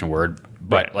connotation word,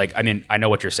 but I know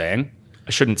what you're saying.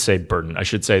 I shouldn't say burden. I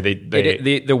should say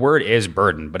the word is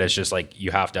burden, but it's just like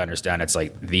you have to understand it's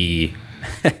like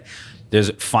there's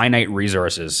finite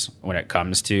resources when it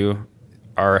comes to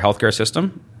our healthcare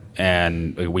system.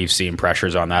 And we've seen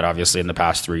pressures on that, obviously, in the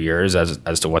past 3 years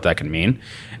as to what that can mean.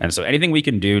 And so anything we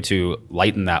can do to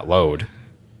lighten that load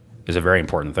is a very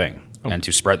important thing. And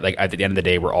to spread, at the end of the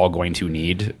day, we're all going to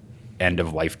need end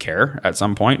of life care at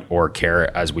some point, or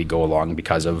care as we go along,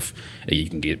 because of you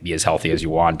can be as healthy as you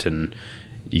want and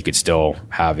you could still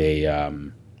have a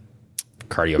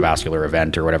cardiovascular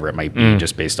event or whatever it might be,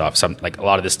 just based off some, like a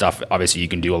lot of this stuff. Obviously you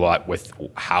can do a lot with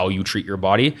how you treat your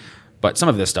body, but some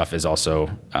of this stuff is also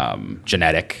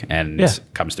genetic and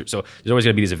comes through. So there's always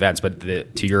going to be these events. But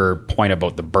to your point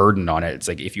about the burden on it, it's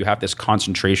like if you have this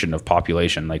concentration of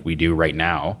population like we do right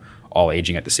now, all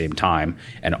aging at the same time,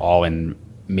 and all in,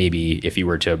 maybe if you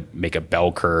were to make a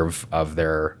bell curve of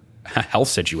their health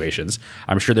situations,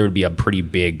 I'm sure there would be a pretty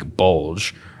big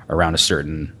bulge around a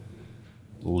certain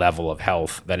level of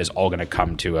health that is all going to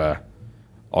come to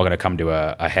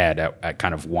a head at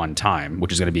kind of one time,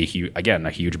 which is going to be a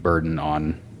huge burden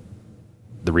on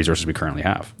the resources we currently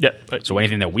have. Yeah. So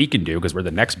anything that we can do, because we're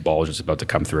the next bulge that's about to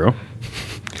come through,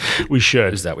 we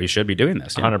should be doing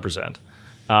this. 100%.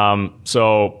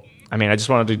 So, I mean, I just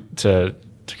wanted to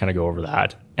kind of go over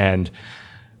that. And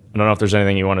I don't know if there's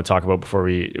anything you want to talk about before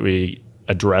we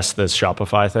address this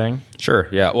Shopify thing. Sure.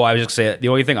 Yeah. Well, I was just going to say, the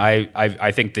only thing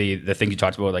I think the things you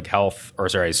talked about, like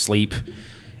sleep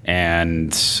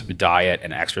and diet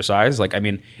and exercise. Like, I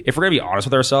mean, if we're going to be honest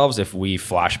with ourselves, if we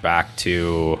flash back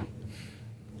to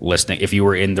listening, if you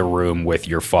were in the room with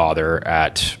your father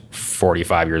at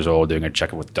 45 years old doing a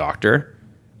checkup with the doctor,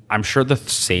 I'm sure the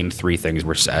same three things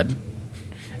were said.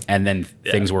 And then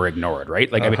things were ignored,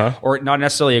 right? Like, I mean, or not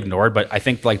necessarily ignored, but I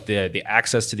think like the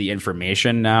access to the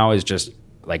information now is just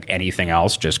like anything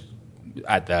else, just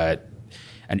at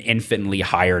an infinitely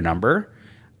higher number.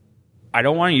 I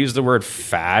don't want to use the word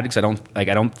fad because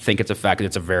I don't think it's a fad.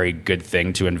 It's a very good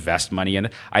thing to invest money in.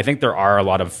 I think there are a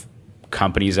lot of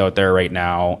companies out there right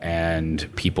now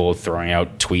and people throwing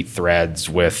out tweet threads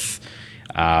with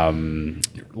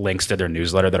links to their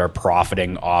newsletter that are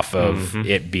profiting off of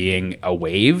it being a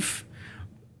wave.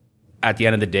 At the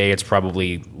end of the day, it's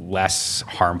probably less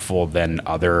harmful than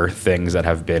other things that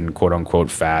have been quote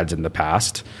unquote fads in the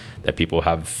past that people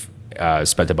have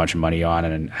spent a bunch of money on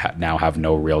and now have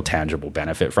no real tangible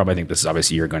benefit from. I think this is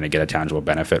obviously you're going to get a tangible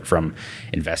benefit from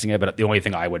investing in it. But the only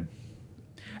thing I would,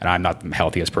 and I'm not the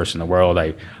healthiest person in the world,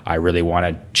 I really want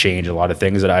to change a lot of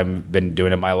things that I've been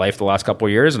doing in my life the last couple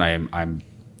of years, and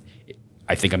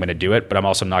I think I'm going to do it, but I'm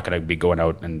also not going to be going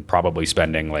out and probably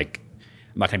spending I'm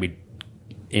not going to be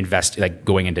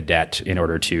going into debt in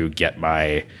order to get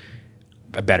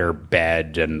a better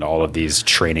bed and all of these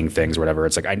training things, or whatever.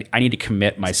 It's like I need to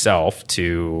commit myself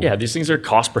to. Yeah, these things are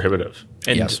cost prohibitive,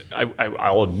 and yes.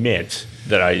 I'll admit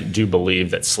that I do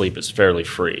believe that sleep is fairly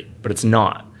free, but it's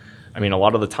not. I mean, a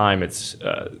lot of the time it's,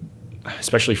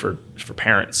 especially for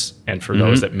parents and for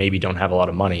those that maybe don't have a lot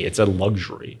of money, it's a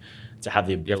luxury to have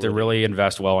the ability. You have to really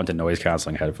invest well into noise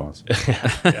canceling headphones.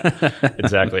 Yeah,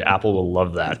 exactly. Apple will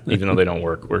love that, even though they don't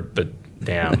work. But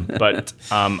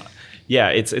yeah,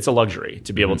 it's a luxury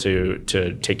to be able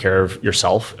to take care of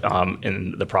yourself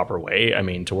in the proper way. I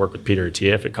mean, to work with Peter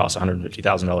Attia, if it costs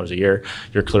 $150,000 a year,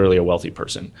 you're clearly a wealthy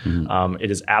person.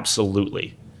 It is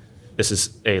absolutely, this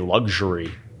is a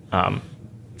luxury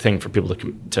thing for people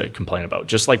to complain about,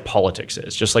 just like politics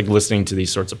is, just like listening to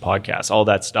these sorts of podcasts. All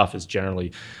that stuff is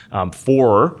generally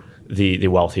for the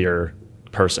wealthier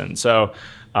person. So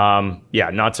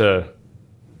not to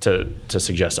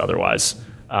suggest otherwise.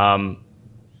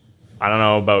 I don't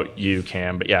know about you,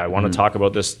 Cam, but yeah, I want to talk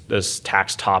about this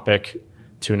tax topic.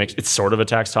 It's sort of a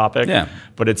tax topic,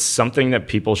 but it's something that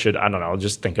people should, I don't know,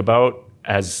 just think about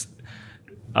as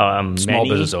small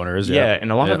business owners.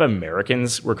 And a lot of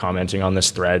Americans were commenting on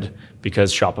this thread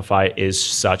because Shopify is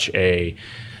such a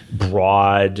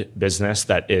broad business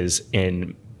that is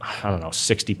in, I don't know,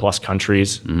 60 plus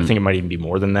countries. I think it might even be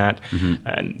more than that.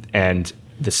 And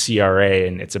the CRA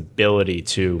and its ability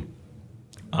to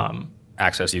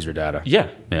access user data. Yeah.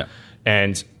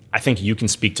 And I think you can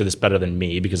speak to this better than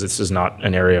me because this is not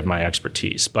an area of my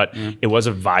expertise, but it was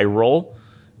a viral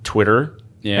Twitter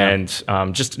and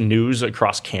just news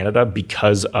across Canada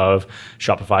because of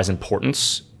Shopify's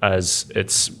importance as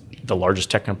it's the largest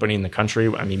tech company in the country.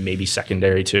 I mean, maybe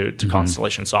secondary to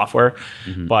Constellation Software,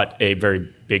 but a very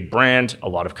big brand. A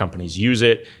lot of companies use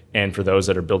it. And for those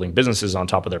that are building businesses on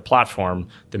top of their platform,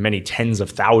 the many tens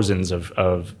of thousands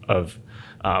of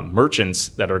merchants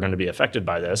that are going to be affected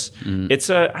by this. It's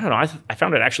I don't know. I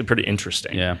found it actually pretty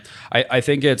interesting. Yeah, I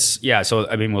think it's So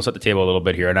I mean, we'll set the table a little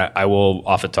bit here, and I will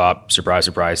off the top, surprise,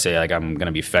 say like I'm going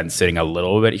to be fence sitting a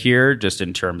little bit here, just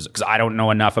in terms because I don't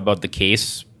know enough about the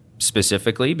case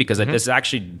specifically because this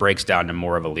actually breaks down to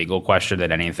more of a legal question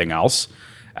than anything else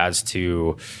as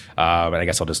to. And I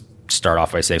guess I'll just start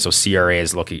off by saying, so CRA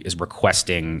is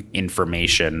requesting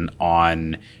information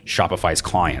on Shopify's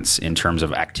clients in terms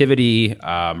of activity,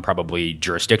 probably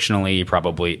jurisdictionally,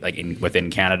 probably like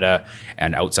within Canada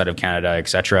and outside of Canada, et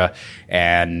cetera,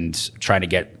 and trying to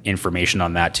get information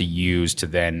on that to use to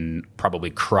then probably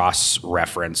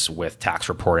cross-reference with tax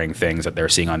reporting things that they're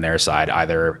seeing on their side,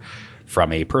 either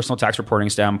from a personal tax reporting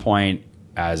standpoint,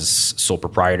 as sole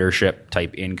proprietorship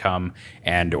type income,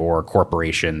 and or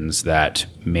corporations that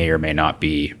may or may not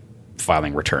be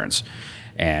filing returns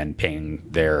and paying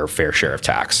their fair share of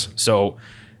tax. So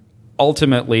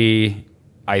ultimately,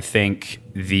 I think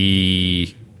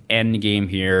the end game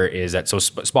here is that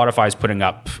Spotify is putting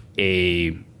up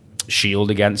a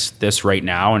shield against this right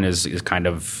now and is kind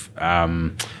of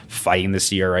fighting the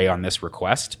CRA on this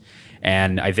request.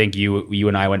 And I think you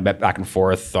and I went back and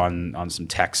forth on some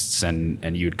texts,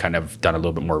 and you'd kind of done a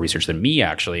little bit more research than me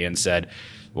actually, and said,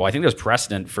 well, I think there's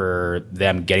precedent for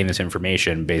them getting this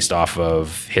information based off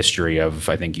of history of,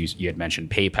 I think you had mentioned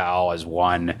PayPal as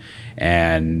one,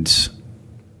 and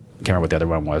I can't remember what the other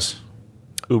one was.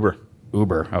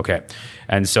 Uber. Okay.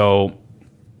 And so,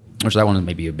 which that one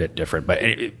may be a bit different, but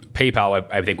PayPal,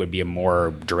 I think, would be a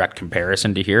more direct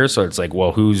comparison to here. So it's like,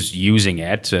 well, who's using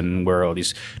it and where are all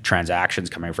these transactions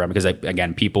coming from? Because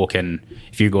again, people can,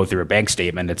 if you go through a bank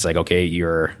statement, it's like, okay,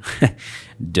 you're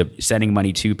sending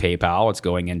money to PayPal, it's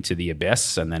going into the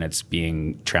abyss, and then it's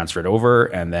being transferred over,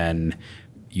 and then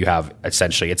you have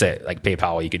essentially, it's like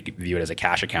PayPal, you could view it as a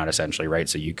cash account essentially, right?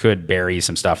 So you could bury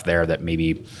some stuff there that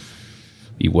maybe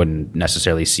you wouldn't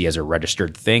necessarily see as a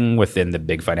registered thing within the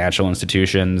big financial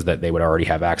institutions, that they would already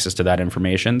have access to that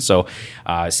information. So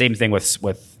same thing with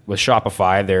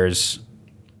Shopify. There's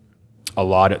a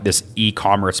lot of this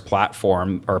e-commerce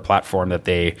platform that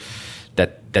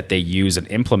they use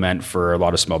and implement for a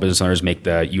lot of small business owners.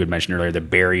 You had mentioned earlier, the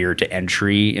barrier to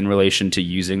entry in relation to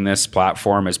using this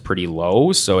platform is pretty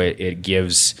low. So it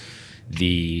gives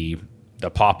the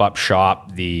pop-up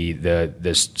shop,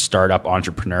 the startup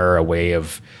entrepreneur a way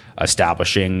of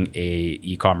establishing a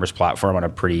e-commerce platform on a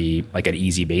pretty like an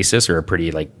easy basis, or a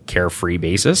pretty like carefree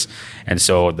basis. And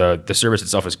so the service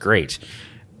itself is great.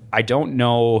 I don't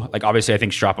know, like obviously I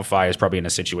think Shopify is probably in a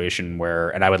situation where,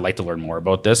 and I would like to learn more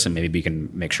about this, and maybe we can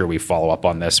make sure we follow up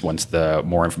on this once the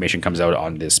more information comes out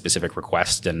on this specific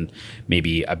request, and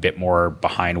maybe a bit more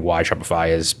behind why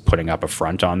Shopify is putting up a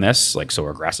front on this like so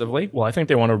aggressively. Well, I think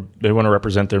they want to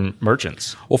represent their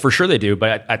merchants. Well, for sure they do,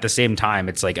 but at the same time,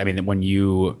 it's like, I mean, when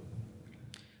I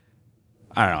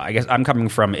don't know, I guess I'm coming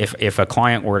from, if a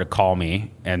client were to call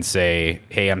me and say,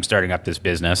 hey, I'm starting up this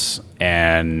business,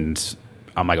 and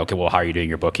I'm like, okay, well, how are you doing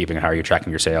your bookkeeping, and how are you tracking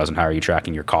your sales, and how are you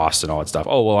tracking your costs and all that stuff?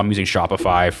 Oh, well, I'm using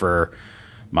Shopify for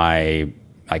my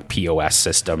like POS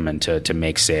system and to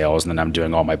make sales, and then I'm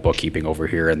doing all my bookkeeping over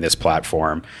here in this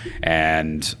platform,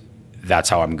 and that's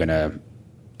how I'm going to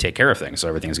take care of things. So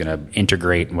everything's going to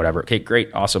integrate and whatever. Okay,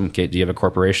 great, awesome. Okay, do you have a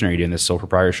corporation? Are you doing this sole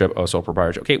proprietorship? Oh, sole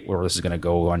proprietorship. Okay, well, this is going to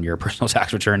go on your personal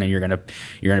tax return, and you're going to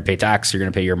pay tax. You're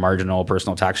going to pay your marginal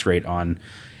personal tax rate on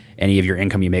any of your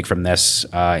income you make from this,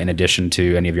 in addition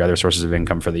to any of your other sources of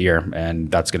income for the year. And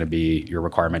that's going to be your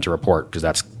requirement to report, because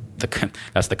that's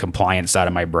the compliance side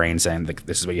of my brain saying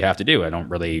this is what you have to do. I don't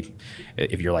really,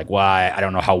 if you're like, well, I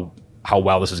don't know how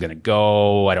well this is going to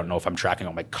go. I don't know if I'm tracking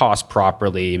all my costs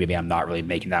properly. Maybe I'm not really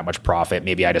making that much profit.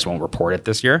 Maybe I just won't report it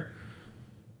this year.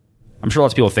 I'm sure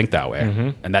lots of people think that way. Mm-hmm.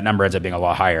 And that number ends up being a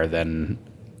lot higher than,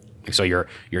 so your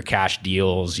cash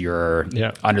deals, your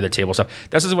under the table stuff.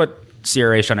 This is what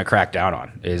CRA is trying to crack down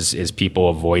on, is people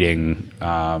avoiding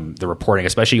the reporting,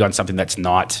 especially on something that's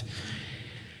not.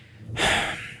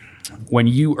 When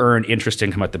you earn interest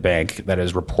income at the bank that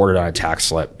is reported on a tax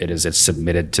slip, it's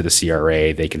submitted to the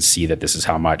CRA. They can see that this is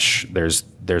how much. There's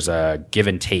a give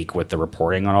and take with the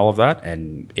reporting on all of that,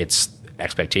 and it's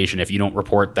expectation. If you don't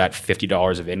report that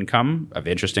 $50 of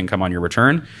interest income on your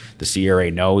return, the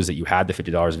CRA knows that you had the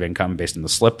 $50 of income based on the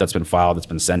slip that's been filed, that's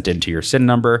been sent into your SIN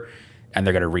number, and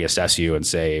they're going to reassess you and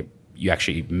say you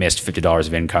actually missed $50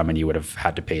 of income and you would have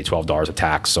had to pay $12 of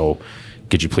tax. So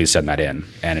could you please send that in?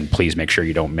 And please make sure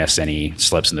you don't miss any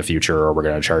slips in the future, or we're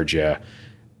going to charge you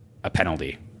a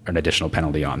penalty, an additional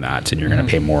penalty on that, and you're going to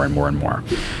pay more and more and more.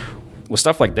 With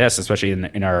stuff like this, especially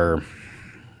in our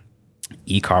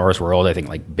e-commerce world, I think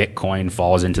like Bitcoin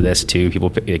falls into this too.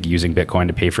 People like using Bitcoin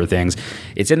to pay for things.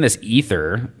 It's in this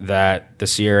ether that the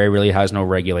CRA really has no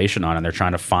regulation on, and they're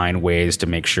trying to find ways to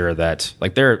make sure that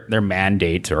like their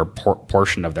mandate, or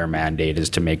portion of their mandate, is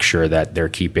to make sure that they're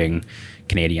keeping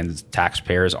Canadian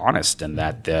taxpayers honest, and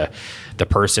that the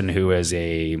person who is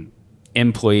a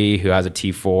employee who has a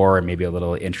T4 and maybe a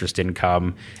little interest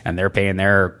income, and they're paying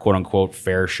their quote unquote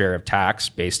fair share of tax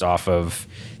based off of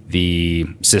the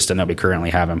system that we currently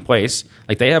have in place,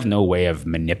 like they have no way of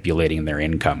manipulating their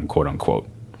income, quote unquote.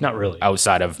 Not really.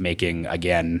 Outside of making,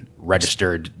 again,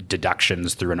 registered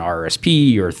deductions through an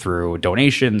RRSP or through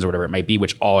donations or whatever it might be,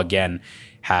 which all, again,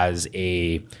 has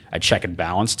a check and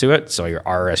balance to it. So your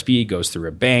RRSP goes through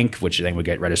a bank, which then would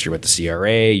get registered with the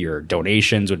CRA. Your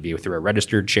donations would be through a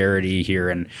registered charity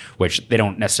here, and which they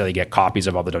don't necessarily get copies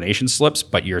of all the donation slips,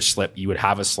 but your slip, you would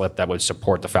have a slip that would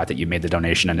support the fact that you made the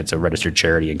donation and it's a registered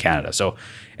charity in Canada. So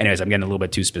anyways, I'm getting a little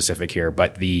bit too specific here,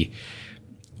 but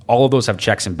all of those have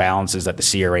checks and balances that the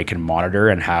CRA can monitor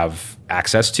and have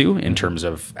access to in terms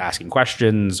of asking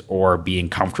questions or being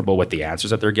comfortable with the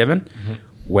answers that they're given.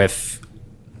 With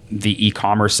the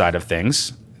e-commerce side of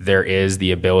things, there is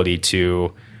the ability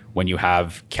to, when you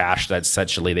have cash that's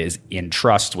essentially is in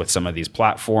trust with some of these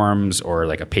platforms or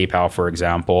like a PayPal, for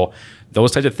example,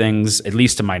 those types of things, at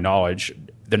least to my knowledge,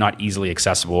 they're not easily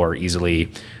accessible or easily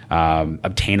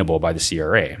obtainable by the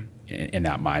CRA. In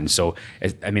that mind. So,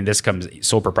 I mean, this comes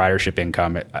sole proprietorship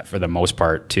income for the most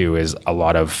part too is a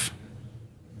lot of,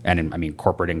 and I mean,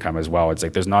 corporate income as well. It's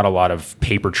like, there's not a lot of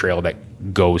paper trail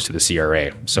that goes to the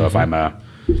CRA. So if I'm a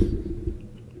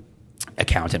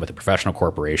accountant with a professional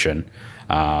corporation,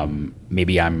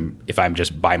 maybe if I'm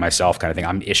just by myself kind of thing,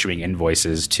 I'm issuing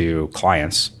invoices to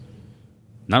clients.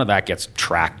 None of that gets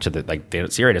tracked to the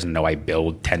CRA doesn't know I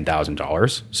billed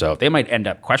 $10,000. So they might end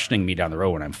up questioning me down the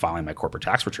road when I'm filing my corporate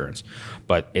tax returns.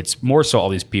 But it's more so all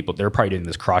these people, they're probably doing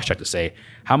this cross check to say,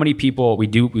 how many people we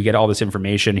get all this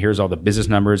information. Here's all the business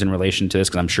numbers in relation to this.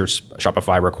 Cause I'm sure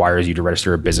Shopify requires you to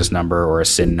register a business number or a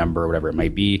SIN number or whatever it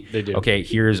might be. They do. Okay.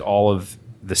 Here's all of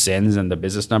the SINs and the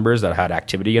business numbers that had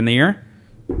activity in the year.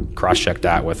 Cross check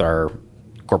that with our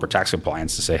corporate tax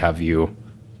compliance to say, have you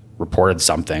reported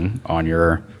something on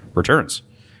your returns?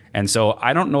 And so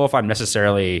I don't know if I'm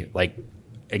necessarily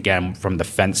again, from the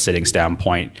fence sitting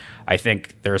standpoint, I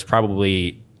think there's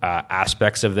probably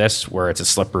aspects of this where it's a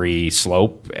slippery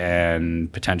slope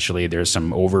and potentially there's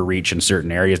some overreach in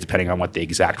certain areas depending on what the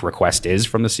exact request is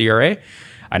from the CRA.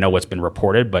 I know what's been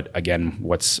reported, but again,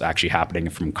 what's actually happening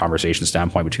from a conversation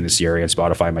standpoint between the CRA and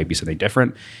Spotify might be something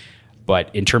different.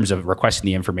 But in terms of requesting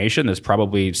the information, there's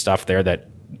probably stuff there that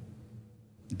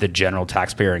the general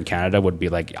taxpayer in Canada would be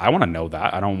like, I want to know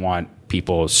that. I don't want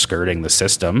people skirting the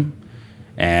system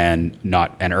and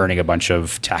earning a bunch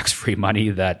of tax-free money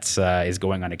that is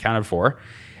going unaccounted for.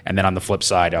 And then on the flip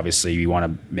side, obviously, you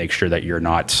want to make sure that you're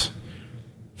not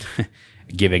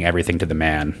giving everything to the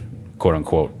man, quote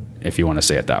unquote, if you want to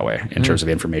say it that way, in terms of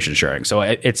information sharing. So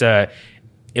it'll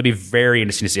be very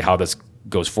interesting to see how this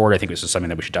goes forward. I think this is something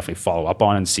that we should definitely follow up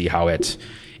on and see how it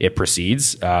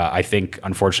proceeds. I think,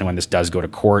 unfortunately, when this does go to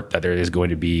court, that there is going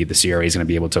to be, the CRA is going to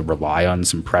be able to rely on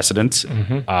some precedent.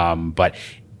 But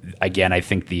again, I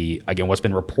think what's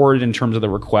been reported in terms of the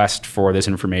request for this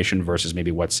information versus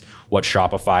maybe what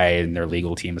Shopify and their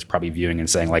legal team is probably viewing and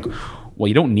saying like, well,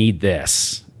 you don't need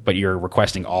this, but you're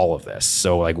requesting all of this.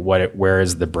 So like, where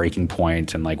is the breaking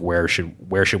point, and like where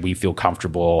should we feel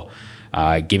comfortable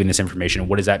giving this information?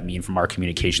 What does that mean from our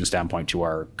communication standpoint to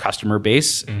our customer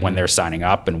base when they're signing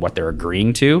up and what they're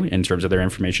agreeing to in terms of their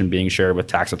information being shared with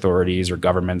tax authorities or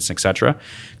governments, et cetera?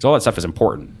 Because all that stuff is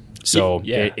important. So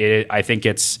I think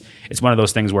it's one of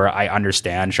those things where I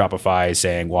understand Shopify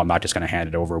saying, well, I'm not just going to hand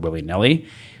it over willy-nilly.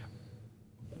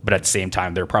 But at the same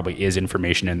time, there probably is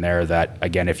information in there that,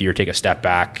 again, if you take a step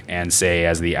back and say,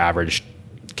 as the average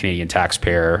Canadian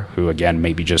taxpayer who, again,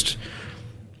 maybe just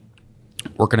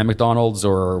working at McDonald's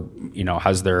or,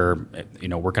 has their,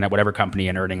 working at whatever company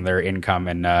and earning their income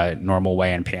in a normal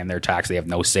way and paying their tax, they have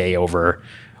no say over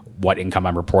what income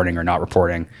I'm reporting or not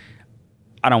reporting.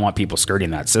 I don't want people skirting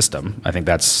that system. I think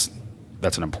that's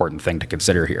an important thing to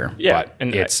consider here. Yeah, but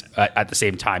it's at the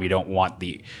same time, you don't want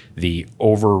the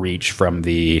overreach from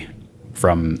the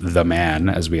man,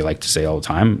 as we like to say all the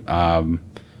time,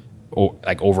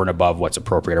 like over and above what's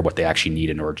appropriate or what they actually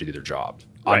need in order to do their job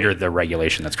under the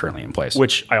regulation that's currently in place.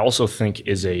 Which I also think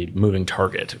is a moving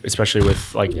target, especially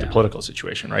with the political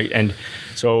situation, right? And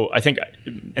so I think,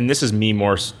 and this is me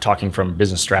more talking from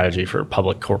business strategy for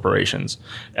public corporations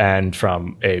and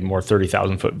from a more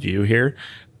 30,000-foot view here,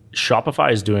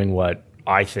 Shopify is doing what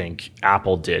I think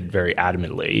Apple did very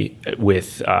adamantly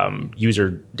with user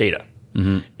data.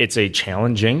 It's a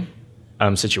challenging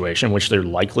situation, which they're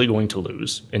likely going to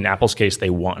lose. In Apple's case, they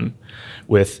won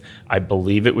with, I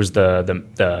believe it was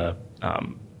the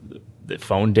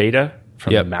phone data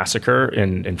from the massacre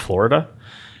in Florida,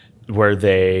 where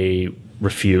they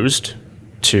refused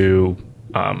to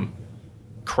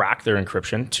crack their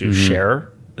encryption to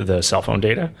share the cell phone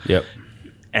data. Yep.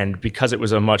 And because it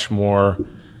was a much more,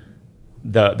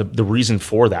 the reason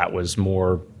for that was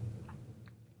more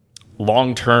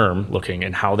long-term looking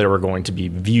and how they were going to be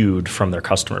viewed from their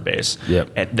customer base.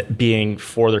 Yep. And being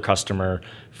for their customer,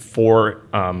 for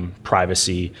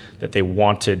privacy, that they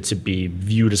wanted to be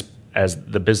viewed as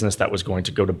the business that was going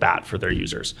to go to bat for their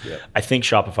users. Yep. I think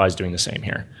Shopify is doing the same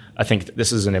here. I think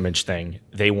this is an image thing.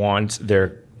 They want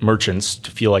their merchants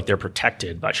to feel like they're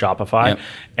protected by Shopify. Yep.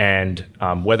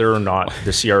 And whether or not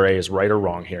the CRA is right or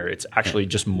wrong here, it's actually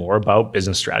just more about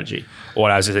business strategy.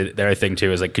 What I was going to say, the other thing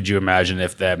too is like, could you imagine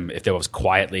if they was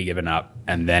quietly given up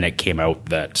and then it came out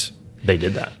that They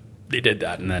did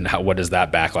that. and then what is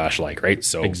that backlash like, right?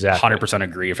 So Exactly. 100%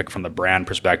 agree. If from the brand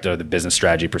perspective, the business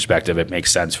strategy perspective, it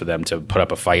makes sense for them to put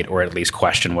up a fight or at least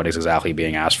question what is exactly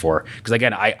being asked for. Because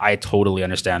again, I totally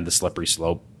understand the slippery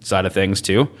slope side of things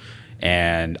too.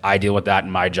 And I deal with that in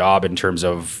my job in terms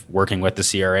of working with the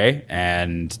CRA,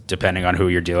 and depending on who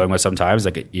you're dealing with, sometimes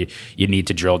like you need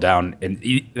to drill down, and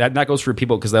that goes for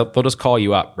people because they'll just call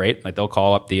you up, right? Like they'll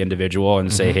call up the individual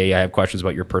and say, "Hey, I have questions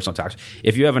about your personal tax."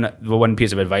 If you have the one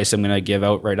piece of advice I'm going to give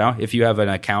out right now, if you have an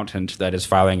accountant that is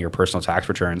filing your personal tax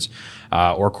returns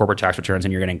or corporate tax returns,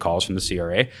 and you're getting calls from the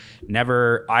CRA,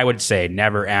 I would say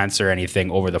never answer anything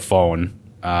over the phone.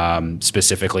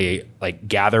 Specifically, like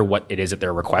gather what it is that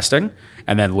they're requesting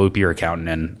and then loop your accountant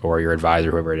in or your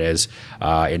advisor, whoever it is,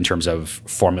 in terms of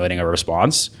formulating a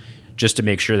response, just to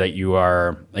make sure that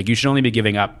you should only be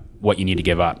giving up what you need to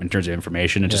give up in terms of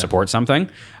information and to support something.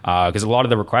 Because a lot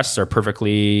of the requests are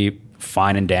perfectly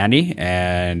fine and dandy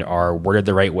and are worded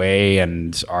the right way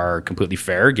and are completely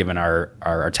fair given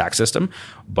our tax system.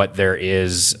 But there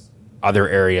is other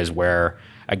areas where,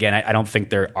 again, I don't think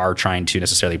they are trying to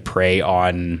necessarily prey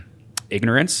on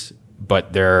ignorance,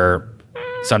 but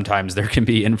sometimes there can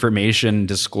be information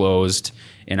disclosed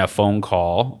in a phone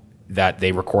call that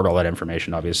they record all that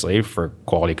information, obviously, for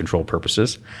quality control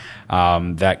purposes,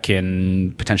 that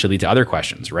can potentially lead to other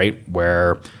questions, right?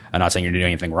 Where I'm not saying you're doing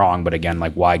anything wrong, but again,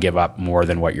 like why give up more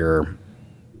than what you're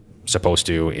supposed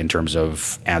to in terms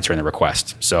of answering the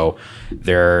request. So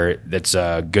that's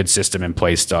a good system in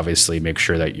place to obviously make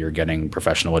sure that you're getting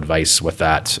professional advice with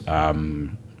that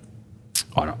on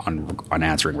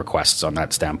answering requests on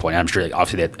that standpoint. I'm sure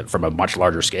obviously that from a much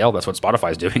larger scale, that's what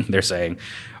Spotify is doing. They're saying,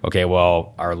 okay,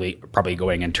 well, probably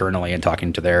going internally and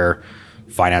talking to their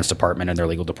finance department and their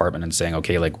legal department and saying,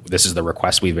 okay, like this is the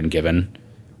request we've been given.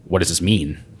 What does this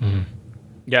mean? Mm-hmm.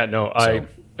 Yeah, no, I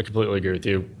completely agree with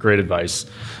you. Great advice.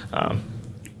 I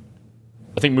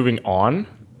think moving on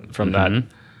from that,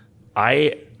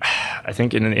 I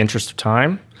think in the interest of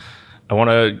time, I want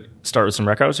to start with some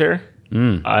recos here.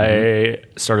 I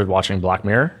started watching Black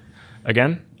Mirror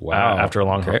again. Wow. After a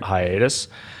long hiatus.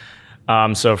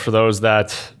 So for those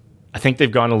that, I think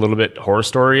they've gone a little bit horror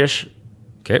story-ish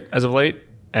as of late.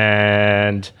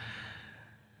 And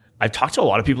I've talked to a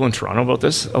lot of people in Toronto about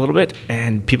this a little bit,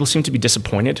 and people seem to be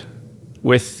disappointed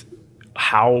with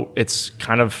how it's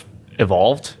kind of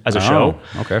evolved as a show.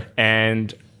 Okay.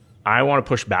 And I want to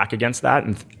push back against that.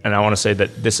 And I want to say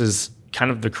that this is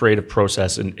kind of the creative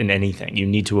process in anything. You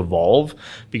need to evolve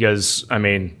because, I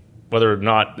mean, whether or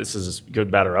not this is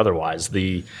good, bad, or otherwise,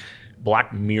 the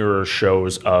Black Mirror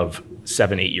shows of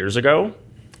 7-8 years ago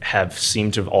have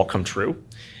seemed to have all come true.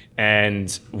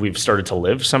 And we've started to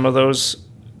live some of those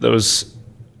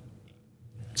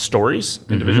stories,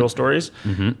 individual stories,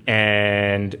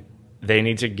 and they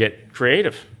need to get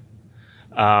creative.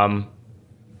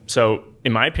 So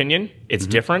in my opinion, it's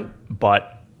different,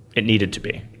 but it needed to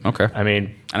be. Okay. I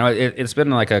mean, I know it's been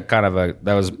like that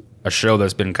was a show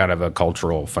that's been kind of a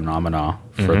cultural phenomena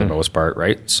for the most part,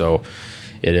 right? So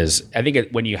it is, I think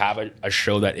when you have a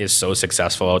show that is so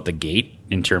successful out the gate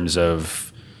in terms of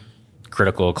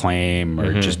critical acclaim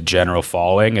or just general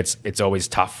following, it's always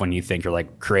tough when you think you're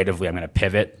like creatively I'm going to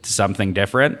pivot to something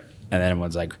different, and then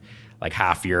everyone's like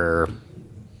half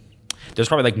there's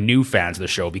probably like new fans of the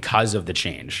show because of the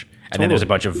change, and then there's a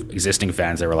bunch of existing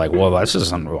fans that were like, well, this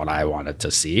isn't what I wanted to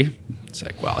see. It's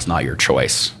like, well, it's not your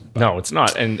choice. No, it's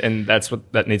not, and that's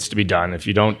what that needs to be done. If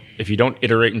you don't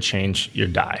iterate and change, you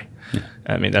die. Yeah.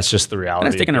 I mean, that's just the reality.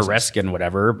 And it's taken a risk and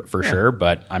whatever for sure,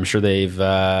 but I'm sure they've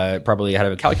probably had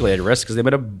a calculated risk because they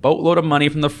made a boatload of money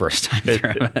from the first time.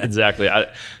 Exactly.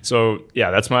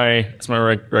 That's my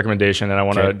recommendation, and I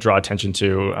want to draw attention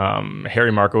to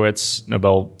Harry Markowitz,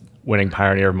 Nobel-winning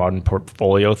pioneer of modern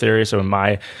portfolio theory. So in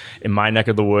my neck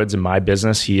of the woods, in my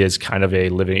business, he is kind of a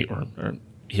living, or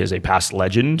he is a past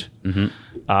legend.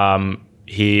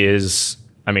 He is,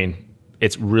 I mean,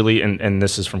 it's really, and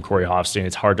this is from Corey Hofstein,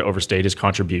 it's hard to overstate his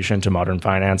contribution to modern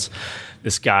finance.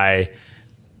 This guy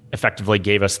effectively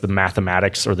gave us the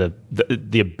mathematics or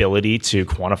the ability to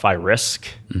quantify risk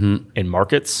in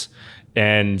markets.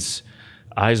 And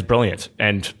he's brilliant.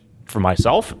 And for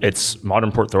myself, it's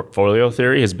modern portfolio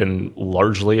theory has been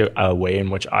largely a way in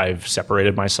which I've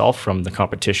separated myself from the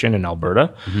competition in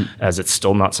Alberta, as it's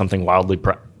still not something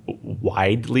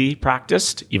widely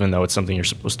practiced, even though it's something you're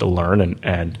supposed to learn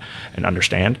and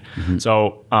understand.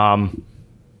 So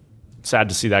sad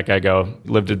to see that guy go.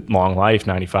 Lived a long life,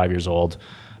 95 years old.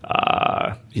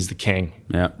 He's the king.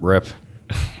 Yeah, rip.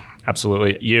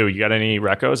 Absolutely. You got any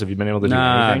recos? Have you been able to do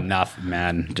anything? Nothing,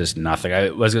 man. Just nothing. I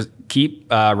was going to keep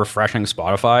refreshing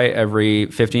Spotify every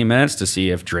 15 minutes to see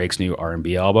if Drake's new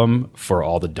R&B album, For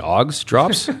All the Dogs,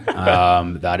 drops.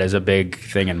 That is a big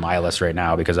thing in my list right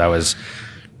now because I was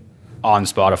on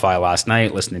Spotify last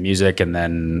night listening to music and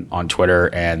then on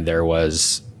Twitter, and there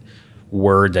was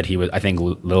word that I think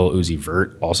Lil Uzi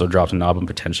Vert also dropped an album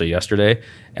potentially yesterday.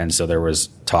 And so there was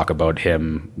talk about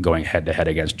him going head to head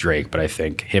against Drake, but I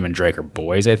think him and Drake are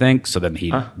boys, I think. So then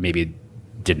he maybe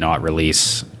did not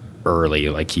release early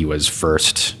like he was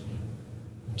first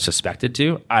suspected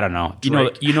to. I don't know.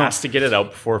 Drake has to get it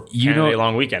out before Canada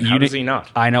long weekend. How does he not?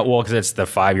 I know. Well, because it's the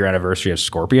 5-year anniversary of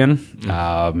Scorpion.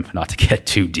 Not to get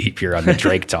too deep here on the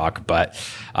Drake talk, but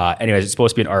anyways, it's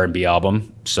supposed to be an R&B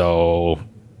album. So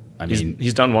I mean,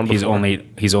 he's done one before.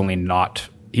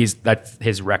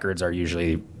 His records are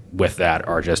usually with that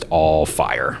are just all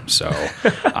fire. So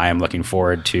I am looking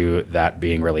forward to that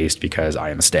being released because I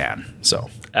am a stan.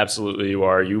 So absolutely you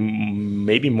are. You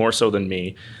maybe more so than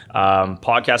me.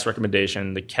 Podcast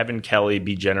recommendation, the Kevin Kelly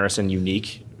Be Generous and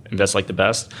Unique, Invest Like the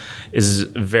Best is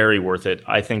very worth it.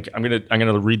 I think I'm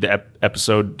gonna read the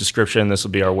episode description. This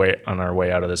will be our way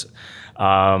out of this.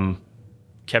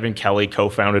 Kevin Kelly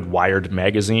co-founded Wired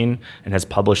Magazine and has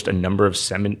published a number of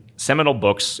seminal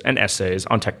books and essays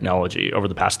on technology over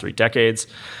the past 3 decades.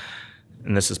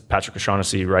 And this is Patrick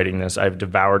O'Shaughnessy writing this. I've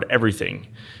devoured everything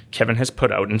Kevin has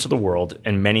put out into the world,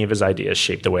 and many of his ideas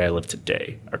shape the way I live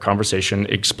today. Our conversation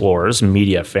explores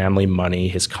media, family, money,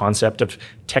 his concept of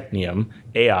technium,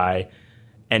 AI,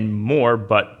 and more.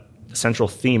 But the central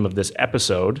theme of this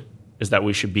episode is that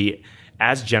we should be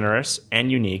as generous and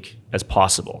unique as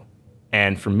possible.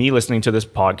 And for me, listening to this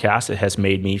podcast, it has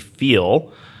made me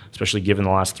feel, especially given the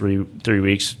last three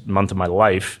weeks, month of my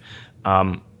life,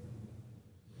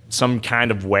 some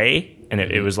kind of way. And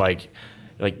it was like,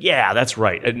 yeah, that's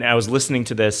right. And I was listening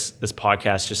to this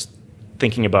podcast, just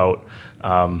thinking about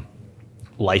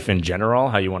life in general,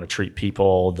 how you want to treat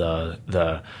people,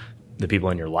 the people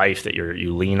in your life that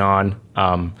you lean on.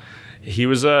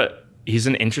 He's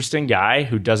an interesting guy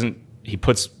he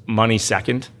puts money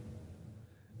second.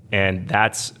 And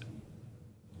that's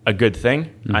a good thing,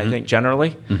 I think,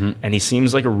 generally. And he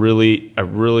seems like a really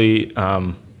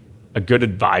a good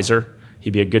advisor.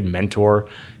 He'd be a good mentor.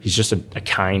 He's just a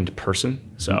kind person.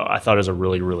 So I thought it was a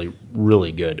really, really,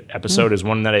 really good episode. Is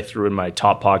one that I threw in my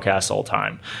top podcasts all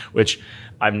time, which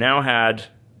I've now had.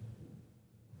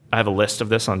 I have a list of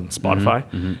this on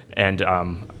Spotify, and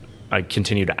I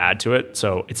continue to add to it.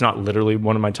 So it's not literally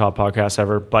one of my top podcasts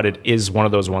ever, but it is one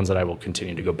of those ones that I will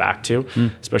continue to go back to,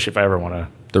 especially if I ever want to.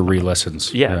 The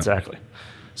re-listens. Yeah, exactly.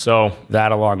 So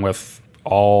that along with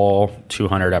all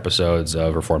 200 episodes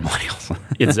of Reformed Millennials.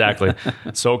 Exactly.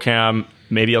 So Cam,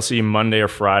 maybe I'll see you Monday or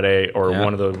Friday or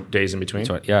one of the days in between.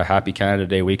 So, happy Canada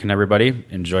Day weekend, everybody.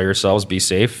 Enjoy yourselves, be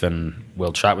safe, and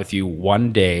we'll chat with you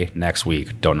one day next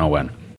week. Don't know when.